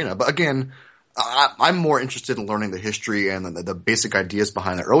of Ocarina. But again, I'm more interested in learning the history and the basic ideas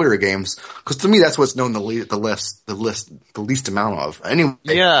behind the earlier games, because to me that's what's known the least amount of. Anyway,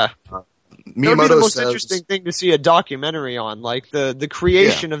 yeah. Miyamoto that would be the most says, interesting thing to see a documentary on, like the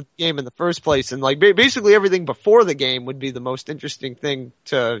creation of the game in the first place, and like basically everything before the game would be the most interesting thing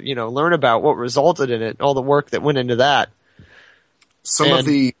to learn about, what resulted in it, all the work that went into that. Let's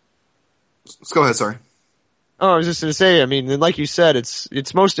go ahead. Sorry. Oh, I was just going to say, I mean, like you said,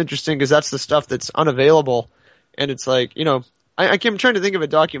 it's most interesting because that's the stuff that's unavailable, and it's like I'm trying to think of a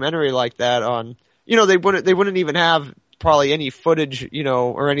documentary like that on they wouldn't even have probably any footage,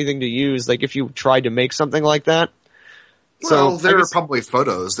 or anything to use, like if you tried to make something like that. Well, there are probably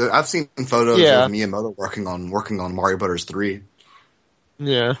photos. I've seen photos of Miyamoto working on Mario Brothers 3.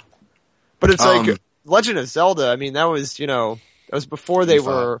 Yeah. But it's like Legend of Zelda, I mean, that was before they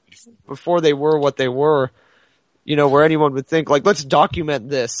were what they were, where anyone would think like, let's document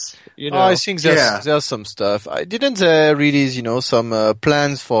this, I think there's some stuff. I didn't release, some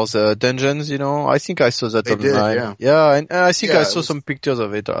plans for the dungeons, I think I saw that online. Yeah, and I think I saw some pictures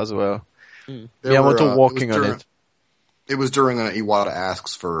of it as well. Miyamoto working on it. It was during an Iwata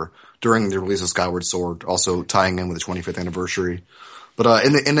Asks during the release of Skyward Sword, also tying in with the 25th anniversary. But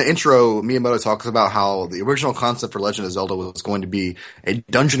in the intro, Miyamoto talks about how the original concept for Legend of Zelda was going to be a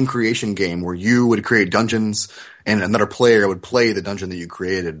dungeon creation game where you would create dungeons and another player would play the dungeon that you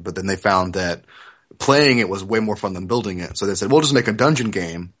created. But then they found that playing it was way more fun than building it. So they said, we'll just make a dungeon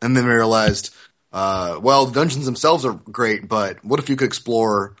game. And then they realized, the dungeons themselves are great, but what if you could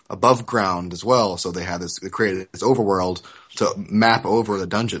explore above ground as well? So they created this overworld to map over the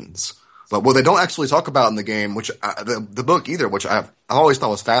dungeons. But what they don't actually talk about in the game, which the book either, which I always thought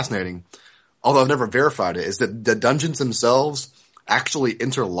was fascinating, although I've never verified it, is that the dungeons themselves actually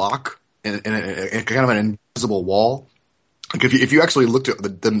interlock in kind of an invisible wall. Like if you actually looked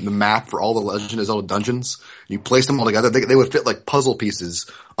at the map for all the Legend of Zelda dungeons, you placed them all together, they would fit like puzzle pieces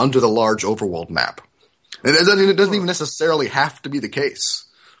under the large overworld map. And it doesn't even necessarily have to be the case,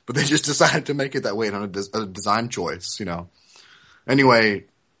 but they just decided to make it that way on a design choice, Anyway,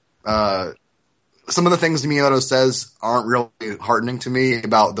 some of the things Miyamoto says aren't really heartening to me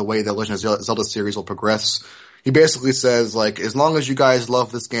about the way the Legend of Zelda series will progress. He basically says, like, as long as you guys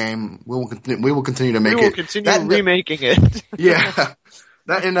love this game, we will continue to make it. We will continue remaking it. Yeah.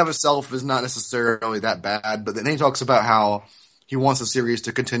 That in and of itself is not necessarily that bad, but then he talks about how he wants the series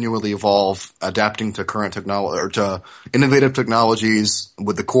to continually evolve, adapting to current technology, or to innovative technologies,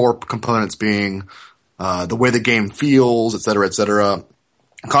 with the core components being the way the game feels, et cetera,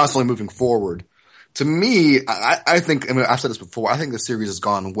 constantly moving forward. To me, I think, I mean, I've said this before, I think the series has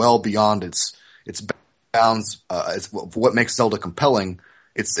gone well beyond its bounds, it's what makes Zelda compelling.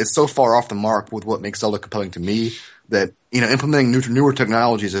 It's so far off the mark with what makes Zelda compelling to me that, implementing newer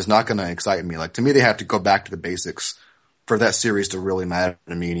technologies is not going to excite me. Like, to me, they have to go back to the basics for that series to really matter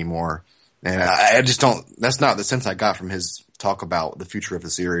to me anymore. And I just don't, that's not the sense I got from his talk about the future of the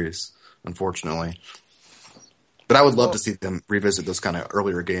series, unfortunately. But I would love to see them revisit those kind of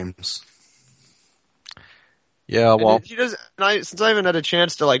earlier games. Yeah, well, since I haven't had a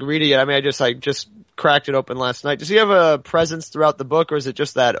chance to read it yet, I mean, I just cracked it open last night. Does he have a presence throughout the book, or is it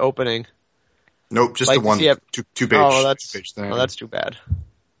just that opening? Nope, just the one two page. Oh, that's too bad.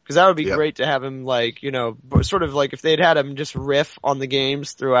 Because that would be great to have him, sort of if they'd had him just riff on the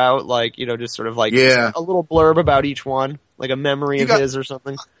games throughout, just sort of a little blurb about each one, like a memory of his or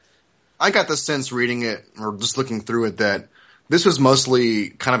something. I got the sense reading it, or just looking through it, that this was mostly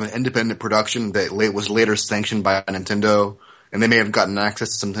kind of an independent production that was later sanctioned by Nintendo, and they may have gotten access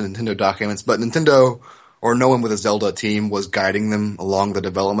to some Nintendo documents, but Nintendo, or no one with a Zelda team, was guiding them along the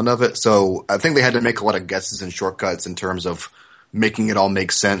development of it. So I think they had to make a lot of guesses and shortcuts in terms of making it all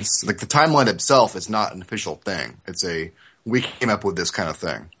make sense. Like, the timeline itself is not an official thing. It's we came up with this kind of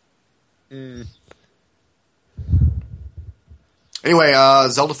thing. Anyway,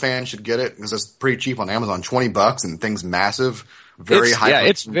 Zelda fans should get it because it's pretty cheap on Amazon, $20, and the thing's massive, very high. Yeah,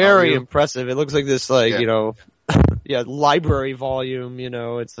 it's very value. impressive. It looks like this, library volume.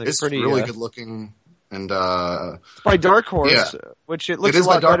 It's like It's pretty really good looking, and it's by Dark Horse, which it looks a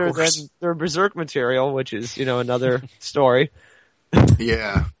lot better than their Berserk material, which is another story.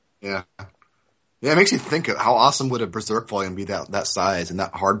 Yeah. It makes you think of how awesome would a Berserk volume be that size and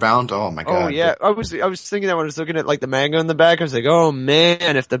that hardbound. Oh my god! Oh yeah, I was thinking that when I was looking at like the manga in the back, I was like, oh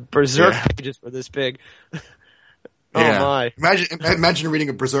man, if the Berserk pages were this big. Oh my! Imagine reading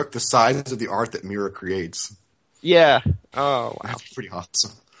a Berserk the size of the art that Miura creates. Yeah. Oh wow, that's pretty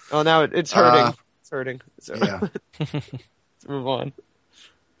awesome. Oh, now it's hurting. It's hurting. So. Yeah. Let's move on.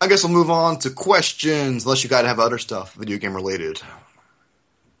 I guess we'll move on to questions, unless you gotta have other stuff video game related.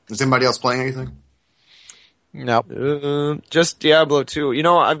 Is anybody else playing anything? No. Just Diablo 2.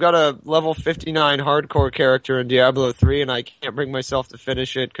 I've got a level 59 hardcore character in Diablo 3, and I can't bring myself to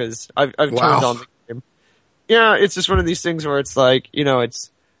finish it because I've turned on the game. Yeah, it's just one of these things where it's like,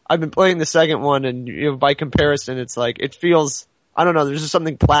 I've been playing the second one, and by comparison, it's like, it feels, I don't know, there's just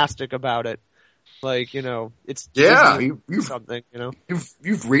something plastic about it. Like, it's you've something,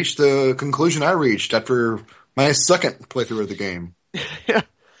 You've reached the conclusion I reached after my second playthrough of the game. Yeah.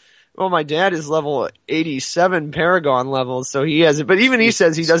 Well, my dad is level 87 Paragon level, so he has it. But even he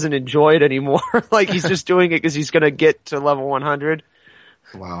says he doesn't enjoy it anymore. Like, he's just doing it because he's going to get to level 100.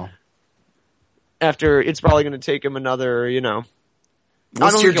 Wow. After, it's probably going to take him another,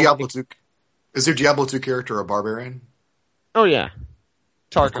 What's your Diablo 2? Is your Diablo 2 character a barbarian? Oh, yeah.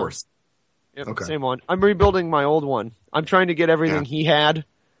 Tarkon. Of course. Yep, okay. Same one. I'm rebuilding my old one. I'm trying to get everything he had.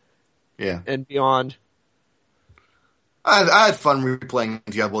 Yeah. And beyond. I had fun replaying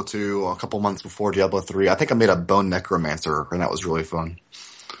Diablo 2 a couple months before Diablo 3. I think I made a Bone Necromancer, and that was really fun.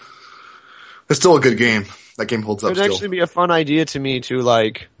 It's still a good game. That game holds up still. It would actually be a fun idea to me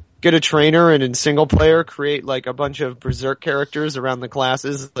to, get a trainer and in single player create, a bunch of Berserk characters around the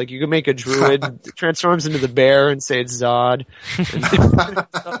classes. Like, you can make a druid that transforms into the bear and say it's Zod. And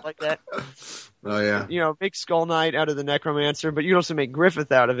stuff like that. Oh, yeah. Make Skull Knight out of the Necromancer, but you can also make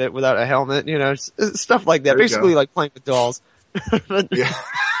Griffith out of it without a helmet, stuff like that. Basically like playing with dolls. Yeah.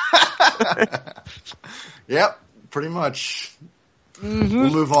 Yep, pretty much. Mm-hmm.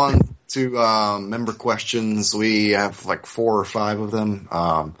 We'll move on to member questions. We have 4 or 5 of them.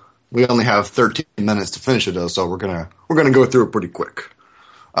 We only have 13 minutes to finish it though, so we're gonna go through it pretty quick.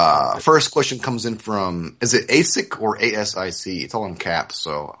 First question comes in from, is it ASIC or ASIC? It's all in caps,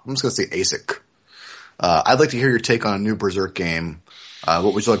 so I'm just gonna say ASIC. I'd like to hear your take on a new Berserk game.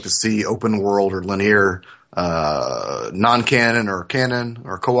 What would you like to see? Open world or linear? Non-canon or canon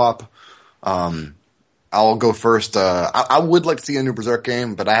or co-op? I'll go first. I would like to see a new Berserk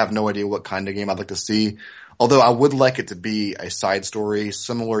game, but I have no idea what kind of game I'd like to see. Although I would like it to be a side story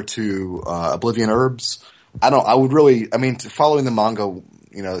similar to Oblivion Herbs. Following the manga,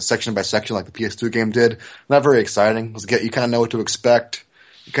 section by section like the PS2 game did, not very exciting. You kind of know what to expect.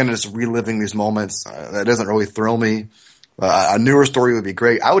 You're kind of just reliving these moments. That doesn't really thrill me. A newer story would be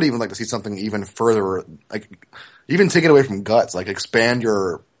great. I would even like to see something even further, even take it away from guts, expand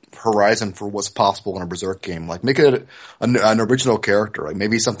your horizon for what's possible in a Berserk game. Make it an original character,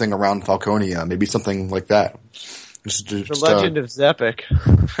 maybe something around Falconia, maybe something like that. The Legend of Zepik.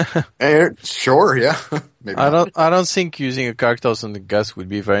 Sure, yeah. Maybe I don't think using a characters on the guts would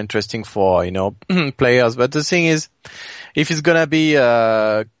be very interesting for players. But the thing is, if it's gonna be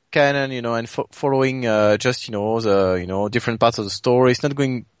canon, and following just the different parts of the story, it's not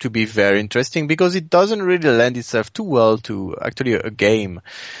going to be very interesting because it doesn't really lend itself too well to actually a game.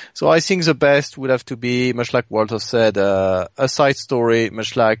 So I think the best would have to be, much like Walter said, a side story,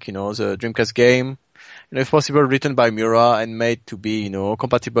 much like the Dreamcast game. If possible, written by Miura and made to be,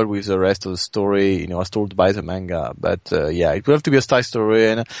 compatible with the rest of the story, as told by the manga. But, it would have to be a side story.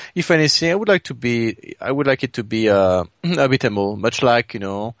 And if anything, I would like it to be, a beat 'em all, much like,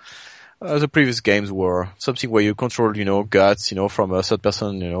 the previous games were. Something where you control, guts, from a third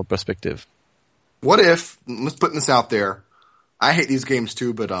person, perspective. What if, let's put this out there. I hate these games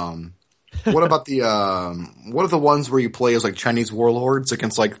too, but, what about what are the ones where you play as Chinese warlords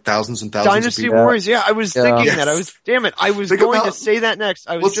against thousands and thousands Dynasty of people? Warriors, yeah, I was thinking that. I was going to say that next.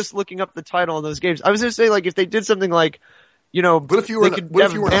 I was just looking up the title of those games. I was going to say, if they did something what if you were, they could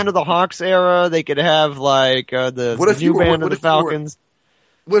have Band of the Hawks era, they could have the new Band of the Falcons.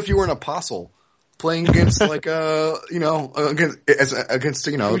 What if you were an apostle playing against against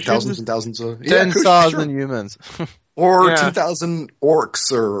thousands and thousands of 10,000 humans. Or 2,000 orcs,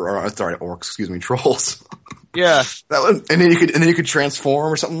 trolls. Yeah. And then you could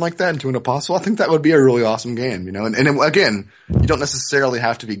transform or something like that into an apostle. I think that would be a really awesome game, you know. And again, you don't necessarily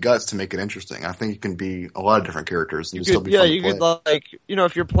have to be Guts to make it interesting. I think you can be a lot of different characters. And still be fun to play. Could like, you know,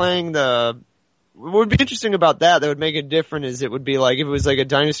 if you're playing what would be interesting about that would make it different is it would be like if it was like a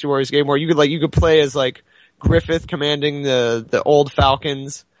Dynasty Warriors game where you could play as like Griffith commanding the old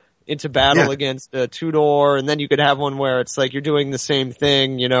Falcons into battle against Tudor, and then you could have one where it's like you're doing the same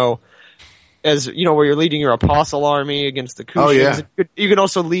thing, you know, as you know, where you're leading your apostle army against the Kushans. You could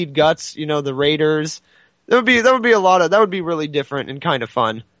also lead Guts, you know, the Raiders. That would be that would be really different and kind of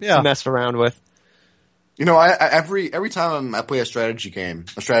fun to mess around with. You know, every time I play a strategy game,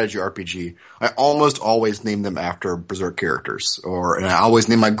 a strategy RPG, I almost always name them after Berserk characters, and I always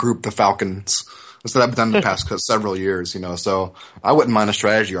name my group the Falcons. That's what I've done the past several years, you know, so I wouldn't mind a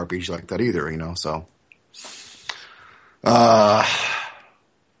strategy RPG like that either, you know, so.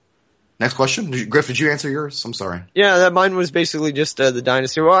 Next question. Griff, did you answer yours? I'm sorry. Yeah, mine was basically just the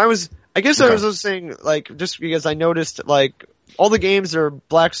Dynasty. Well, I was just saying, like, just because I noticed, like, all the games are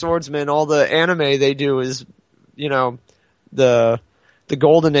Black Swordsman, all the anime they do is, you know, the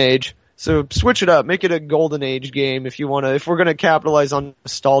Golden Age. So switch it up, make it a Golden Age game if we're gonna capitalize on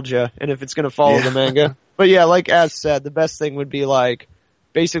nostalgia and if it's gonna follow the manga. But yeah, like as said, the best thing would be like,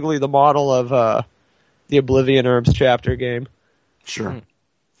 basically the model of, the Oblivion Herbs chapter game. Sure.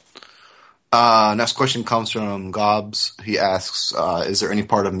 Next question comes from Gobs. He asks, is there any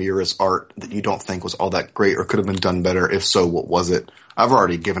part of Miura's art that you don't think was all that great or could have been done better? If so, what was it? I've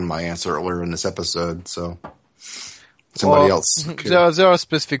already given my answer earlier in this episode, so somebody else. There are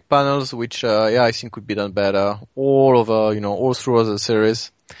specific panels which, I think could be done better all over, you know, all throughout the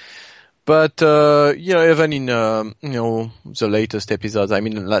series. But, you know, even in, you know, the latest episodes, I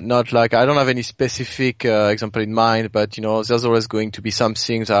mean, not like, I don't have any specific, example in mind, but, you know, there's always going to be some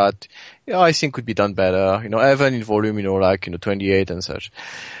things that, I think could be done better, you know, even in volume, you know, like, you know, 28 and such.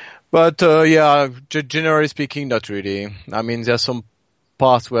 But, generally speaking, not really. I mean, there's some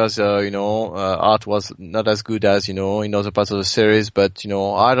parts where the, you know, art was not as good as, you know, in other parts of the series, but, you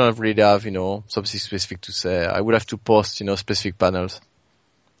know, I don't really have, you know, something specific to say. I would have to post, you know, specific panels.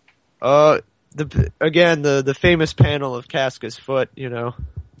 The famous panel of Casca's foot, you know,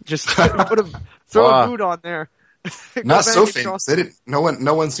 just throw a boot on there. Not so famous. No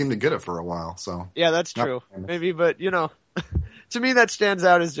one seemed to get it for a while, so. Yeah, that's true. Maybe, but you know, to me that stands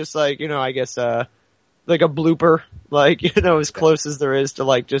out as just like, you know, I guess, like a blooper, like, you know, as close as there is to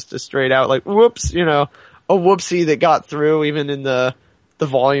like just a straight out, like, whoops, you know, a whoopsie that got through even in the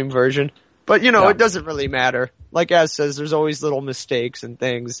volume version. But, you know, it doesn't really matter. Like Az says, there's always little mistakes and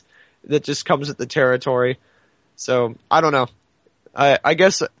things that just comes with the territory. So, I don't know. I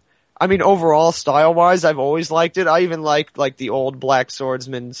guess, I mean, overall, style-wise, I've always liked it. I even liked, like, the old Black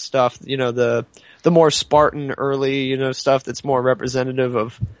Swordsman stuff, you know, the more Spartan early, you know, stuff that's more representative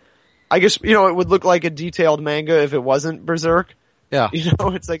of, I guess, you know, it would look like a detailed manga if it wasn't Berserk. Yeah. You know,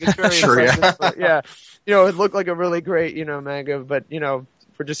 it's like, it's very sure, impressive. But yeah. You know, it looked like a really great, you know, manga, but, you know,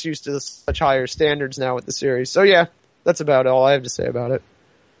 we're just used to such higher standards now with the series. So yeah, that's about all I have to say about it.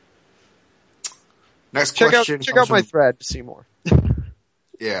 Next question. Check out my thread to see more.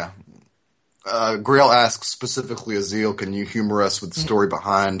 Yeah. Grail asks specifically, Azil, can you humor us with the story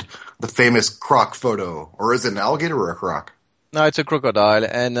behind the famous croc photo? Or is it an alligator or a croc? No, it's a crocodile,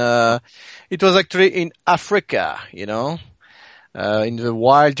 and it was actually in Africa, you know, in the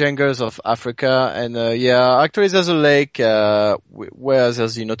wild jungles of Africa, and actually there's a lake where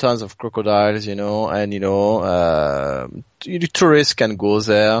there's, you know, tons of crocodiles, you know, and, you know, tourists can go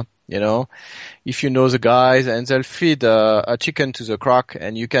there, you know, if you know the guys, and they'll feed a chicken to the croc,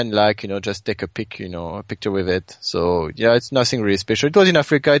 and you can, like, you know, just take a picture with it. So yeah, it's nothing really special. It was in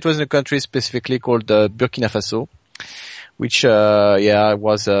Africa. It was in a country specifically called Burkina Faso, which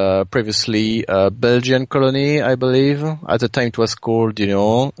was previously a Belgian colony, I believe. At the time it was called, you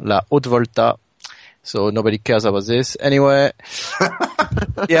know, La Haute Volta. So nobody cares about this. Anyway,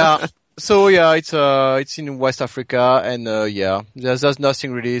 yeah. So yeah, it's in West Africa, and there's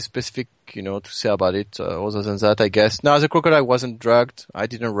nothing really specific, you know, to say about it, other than that, I guess. Now, the crocodile wasn't drugged. I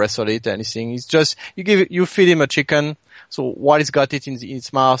didn't wrestle it, anything. It's just, you feed him a chicken. So while it's got it in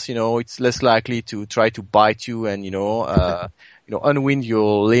its mouth, you know, it's less likely to try to bite you and, you know, unwind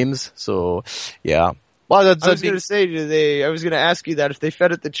your limbs. So, yeah. Well, I was going to ask you that if they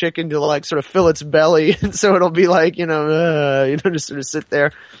fed it the chicken to, like, sort of fill its belly, and so it'll be like, you know, just sort of sit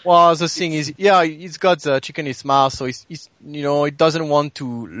there. Well, the thing is, it's got the chicken in its mouth, so it's, you know, it doesn't want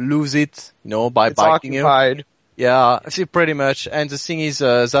to lose it, you know, by biting occupied. him. Yeah, I see, pretty much. And the thing is,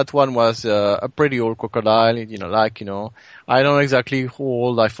 that one was a pretty old crocodile. I don't know exactly how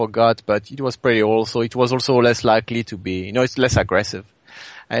old, I forgot, but it was pretty old, so it was also less likely to be, it's less aggressive.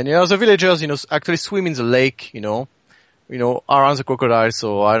 And the villagers, actually swim in the lake, around the crocodile.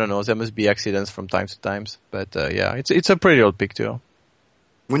 So I don't know, there must be accidents from time to time. But yeah, it's a pretty old picture.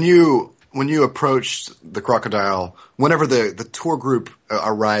 When you approached the crocodile, whenever the tour group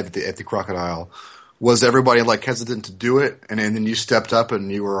arrived at the crocodile, was everybody like hesitant to do it? And then you stepped up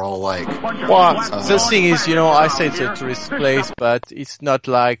and you were all like, well, the thing is, I say it's a tourist place, but it's not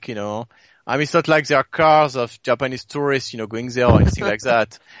like, it's not like there are cars of Japanese tourists, going there or anything like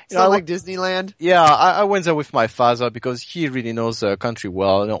that. It's not like Disneyland? Yeah, I went there with my father because he really knows the country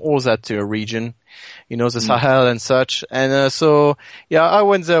well, all that region, the Sahel and such. And so, yeah, I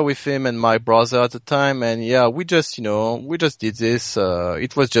went there with him and my brother at the time. And yeah, we just did this.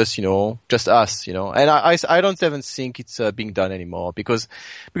 It was just, just us, and I don't even think it's being done anymore because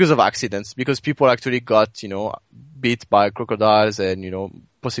of accidents, because people actually got, bit by crocodiles and,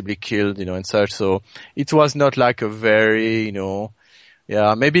 possibly killed, and such. So it was not like a very,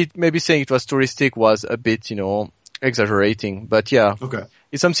 yeah, maybe saying it was touristic was a bit, exaggerating, but yeah. Okay.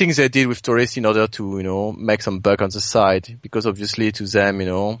 It's something they did with tourists in order to, make some buck on the side, because obviously to them,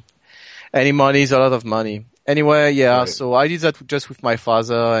 any money is a lot of money. Anyway, yeah, right. So I did that just with my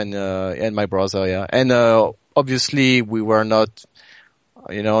father and my brother, yeah. And, obviously we were not,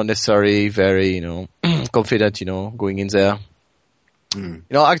 necessarily very, confident, going in there.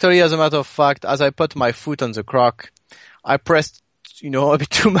 Actually, as a matter of fact, as I put my foot on the croc, I pressed, a bit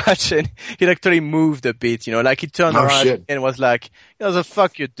too much and it actually moved a bit, like it turned around and was like, the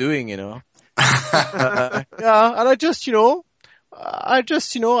fuck you're doing, yeah, and I just, I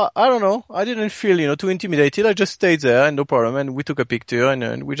don't know, I didn't feel, too intimidated. I just stayed there and no problem, and we took a picture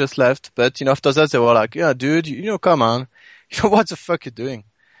and we just left. But, after that they were like, yeah, dude, come on, what the fuck you doing?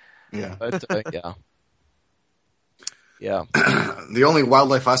 Yeah. But, yeah. Yeah. The only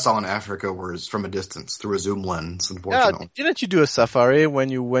wildlife I saw in Africa was from a distance through a zoom lens, unfortunately. Yeah, didn't you do a safari when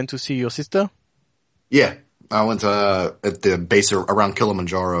you went to see your sister? Yeah. I went at the base around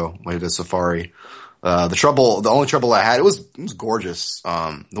Kilimanjaro, we did a safari. The only trouble I had, it was gorgeous.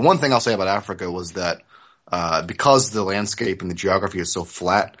 The one thing I'll say about Africa was that, because the landscape and the geography is so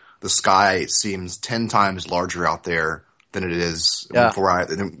flat, the sky seems 10 times larger out there than it is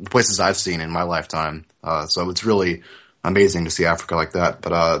in places I've seen in my lifetime. So it's really amazing to see Africa like that.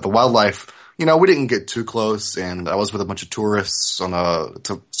 But the wildlife, we didn't get too close, and I was with a bunch of tourists on a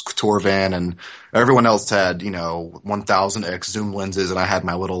tour van, and everyone else had, 1000x zoom lenses, and I had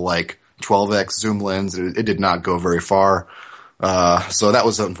my little 12x zoom lens. It did not go very far. So that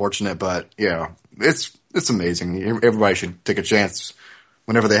was unfortunate, but yeah, it's amazing. Everybody should take a chance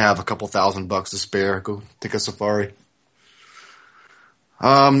whenever they have a couple $1,000 to spare. Go take a safari.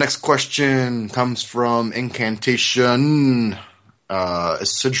 Next question comes from Incantation.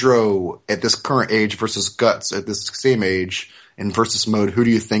 Isidro, at this current age versus Guts at this same age in versus mode, who do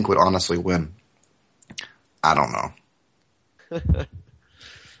you think would honestly win? I don't know.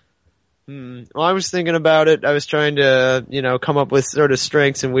 Well, I was thinking about it. I was trying to, come up with sort of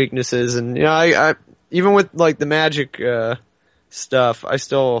strengths and weaknesses, and I even with the magic stuff, I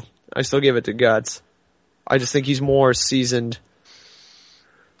still give it to Guts. I just think he's more seasoned.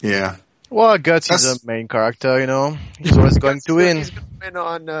 Yeah. Well, Guts is the main character, He's always going to win. He's going to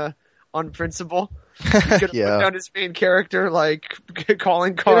win on principle. He's going to put down his main character,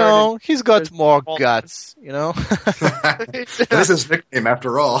 calling card. He's got more guts, This is his nickname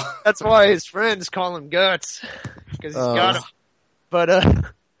after all. That's why his friends call him Guts. Because he's got him. But,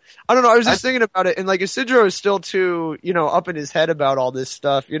 I don't know, I was just thinking about it, and Isidro is still too, up in his head about all this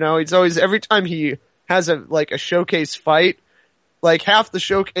stuff, He's always, every time he has a showcase fight, half the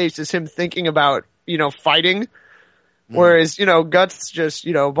showcase is him thinking about, fighting. Whereas, Guts just,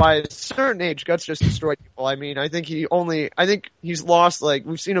 by a certain age, Guts just destroyed people. I mean, I think he's lost,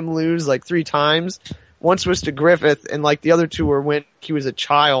 we've seen him lose 3 times. Once was to Griffith, and the other 2 were when he was a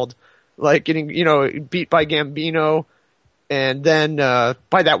child, getting, beat by Gambino, and then,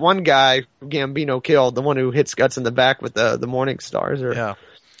 by that one guy who Gambino killed, the one who hits Guts in the back with the Morning Stars. So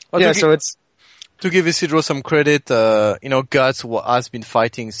it's, to give Isidro some credit, Guts has been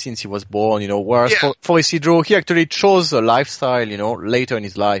fighting since he was born, whereas for Isidro, he actually chose a lifestyle, later in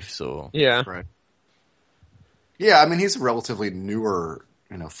his life, so. Yeah. Right. Yeah, I mean, he's a relatively newer,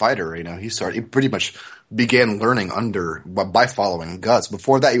 fighter, he pretty much began learning by following Guts.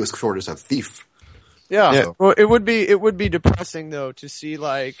 Before that, he was sort of just a thief. Yeah. Yeah. Well, it would be depressing though to see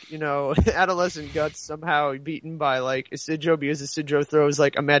like, adolescent Guts somehow beaten by like Isidro because Isidro throws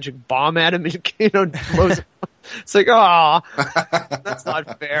like a magic bomb at him and blows him up. It's like, that's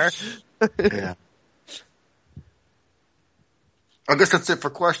not fair. Yeah. I guess that's it for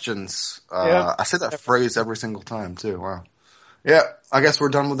questions. Yeah. I say that phrase every single time too. Wow. Yeah, I guess we're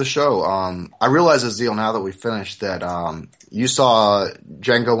done with the show. I realize, Azil, now that we finished, that you saw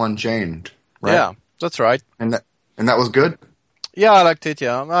Django Unchained, right? Yeah, that's right. And that was good? Yeah, I liked it,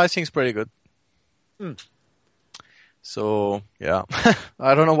 yeah. I think it's pretty good. So, yeah.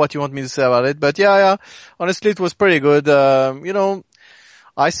 I don't know what you want me to say about it, but yeah. Honestly, it was pretty good.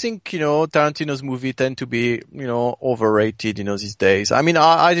 I think, Tarantino's movie tend to be, overrated, these days. I mean,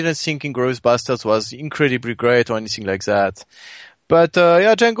 I didn't think Inglourious Basterds was incredibly great or anything like that. But,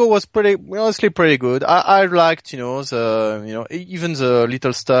 Django was honestly pretty good. I liked, even the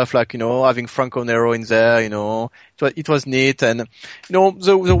little stuff like, having Franco Nero in there, it was neat. And,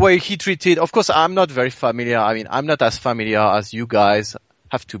 the way he treated, of course, I'm not very familiar. I mean, I'm not as familiar as you guys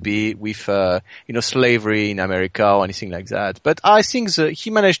have to be with, slavery in America or anything like that. But I think he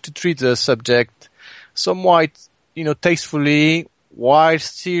managed to treat the subject somewhat, tastefully while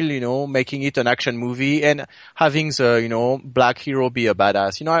still, making it an action movie and having the, black hero be a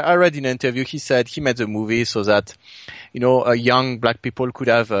badass. I read in an interview, he said he made the movie so that, young black people could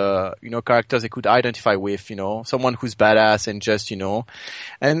have, characters they could identify with, someone who's badass and just,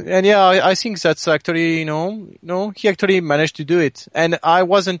 and yeah, I think that's actually, he actually managed to do it. And I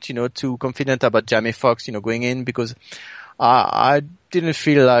wasn't, too confident about Jamie Foxx, going in because I didn't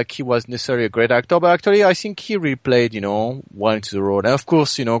feel like he was necessarily a great actor, but actually I think he really played, well into the role. And of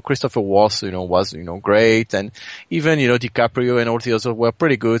course, Christopher Waltz, was, great. And even, DiCaprio and all the others were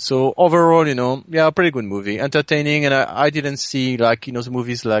pretty good. So overall, pretty good movie. Entertaining. And I didn't see like, the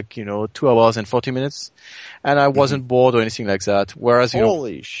movies like, 2 hours and 40 minutes. And I wasn't bored or anything like that. Whereas,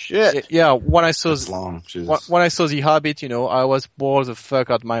 holy shit. Yeah, when I saw, long. When I saw The Hobbit, I was bored the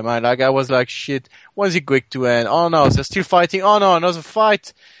fuck out of my mind. Like I was like, shit, when is it going to end? Oh no, they're still fighting. Oh no, another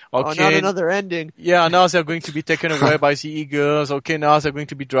fight. Okay. Oh, not another ending. Yeah, now they're going to be taken away by the eagles. Okay, now they're going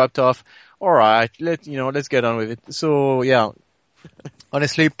to be dropped off. All right, let's get on with it. So yeah,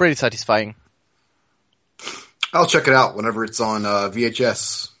 honestly, pretty satisfying. I'll check it out whenever it's on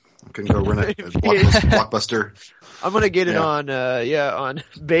VHS. I can go rent it. Blockbuster. I'm gonna get it on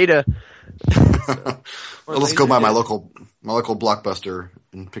beta. I'll just go by my local Blockbuster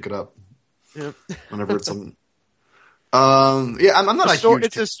and pick it up. Yep. Whenever it's on. I'm not a huge.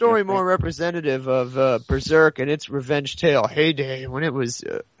 It's a story more representative of Berserk and its revenge tale heyday when it was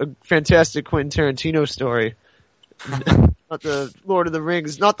a fantastic Quentin Tarantino story. Not the Lord of the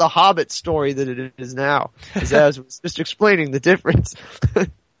Rings, not the Hobbit story that it is now. As I was just explaining the difference.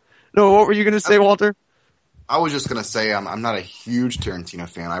 No, what were you going to say, Walter? I was just going to say I'm not a huge Tarantino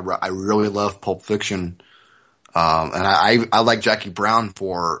fan. I really love Pulp Fiction, and I like Jackie Brown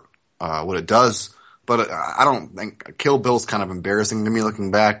for what it does. But I don't think Kill Bill's kind of embarrassing to me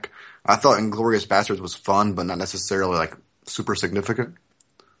looking back. I thought Inglourious Basterds was fun, but not necessarily like super significant.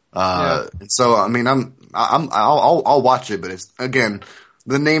 So I mean, I'll watch it, but it's again,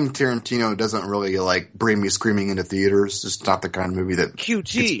 the name Tarantino doesn't really like bring me screaming into theaters. It's just not the kind of movie that QT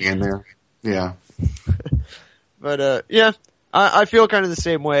gets me in there. Yeah. But I feel kind of the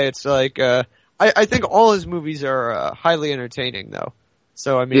same way. It's like I think all his movies are highly entertaining though.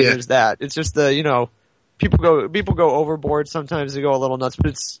 So I mean, there's that. It's just people go overboard. Sometimes they go a little nuts, but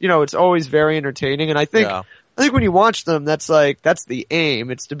it's always very entertaining. And I think when you watch them, that's the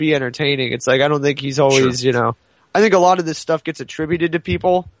aim. It's to be entertaining. It's like I don't think he's always I think a lot of this stuff gets attributed to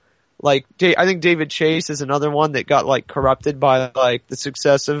people. Like I think David Chase is another one that got like corrupted by like the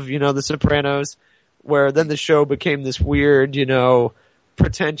success of The Sopranos, where then the show became this weird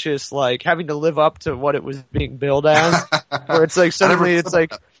pretentious, like having to live up to what it was being billed as, where it's like suddenly it's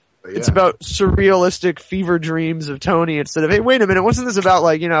like it's about surrealistic fever dreams of Tony instead of, hey, wait a minute, wasn't this about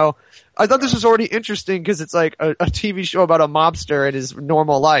like I thought this was already interesting because it's like a TV show about a mobster and his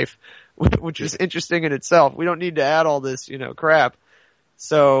normal life, which is interesting in itself. We don't need to add all this crap.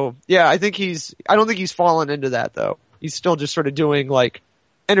 So yeah, I don't think he's fallen into that though. He's still just sort of doing like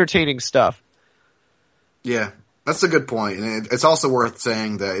entertaining stuff. Yeah. That's a good point. And it's also worth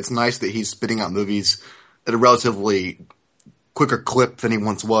saying that it's nice that he's spitting out movies at a relatively quicker clip than he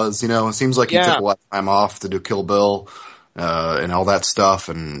once was. It seems like he took a lot of time off to do Kill Bill, and all that stuff.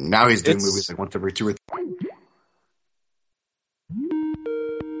 And now he's doing movies like once every 2 or 3.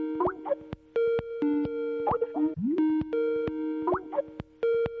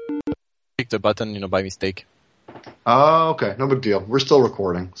 Click the button, by mistake. Oh, okay. No big deal. We're still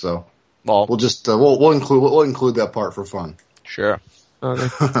recording, so. Well, We'll just we'll include that part for fun. sure.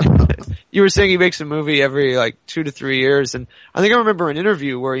 Okay. You were saying he makes a movie every like 2 to 3 years, and I think I remember an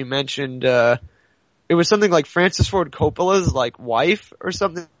interview where he mentioned it was something like Francis Ford Coppola's like wife or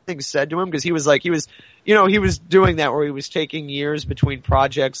something said to him, because he was doing that where he was taking years between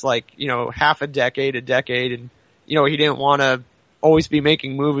projects, like, you know, half a decade, and, you know, he didn't want to always be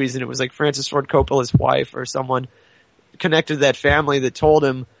making movies, and it was like Francis Ford Coppola's wife or someone connected to that family that told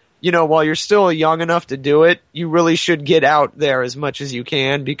him, you know, while you're still young enough to do it, you really should get out there as much as you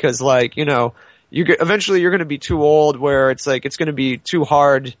can, because, like, you know, eventually you're going to be too old where it's like it's going to be too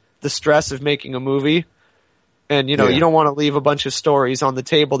hard, the stress of making a movie. And, you know, you don't want to leave a bunch of stories on the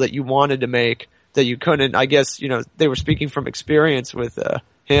table that you wanted to make that you couldn't. I guess, you know, they were speaking from experience with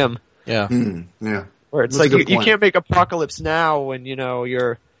him. Yeah. Yeah. Where it's That's like you can't make Apocalypse Now when, you know,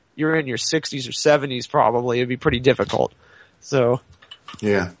 you're in your 60s or 70s probably. It'd be pretty difficult. So,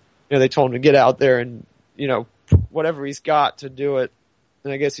 Yeah. you know, they told him to get out there and, you know, whatever he's got to do it.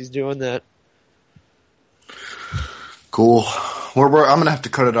 And I guess he's doing that. Cool. I'm going to have to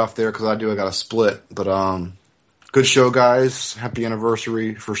cut it off there because I got to split. But good show, guys. Happy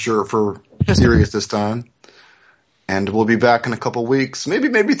anniversary for sure, for serious this time. And we'll be back in a couple weeks. Maybe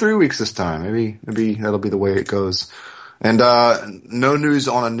 3 weeks this time. Maybe that'll be the way it goes. And no news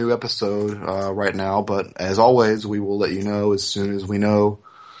on a new episode right now. But as always, we will let you know as soon as we know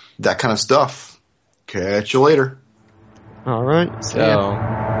that kind of stuff. Catch you later. All right. See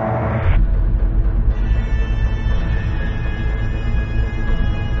ya. So.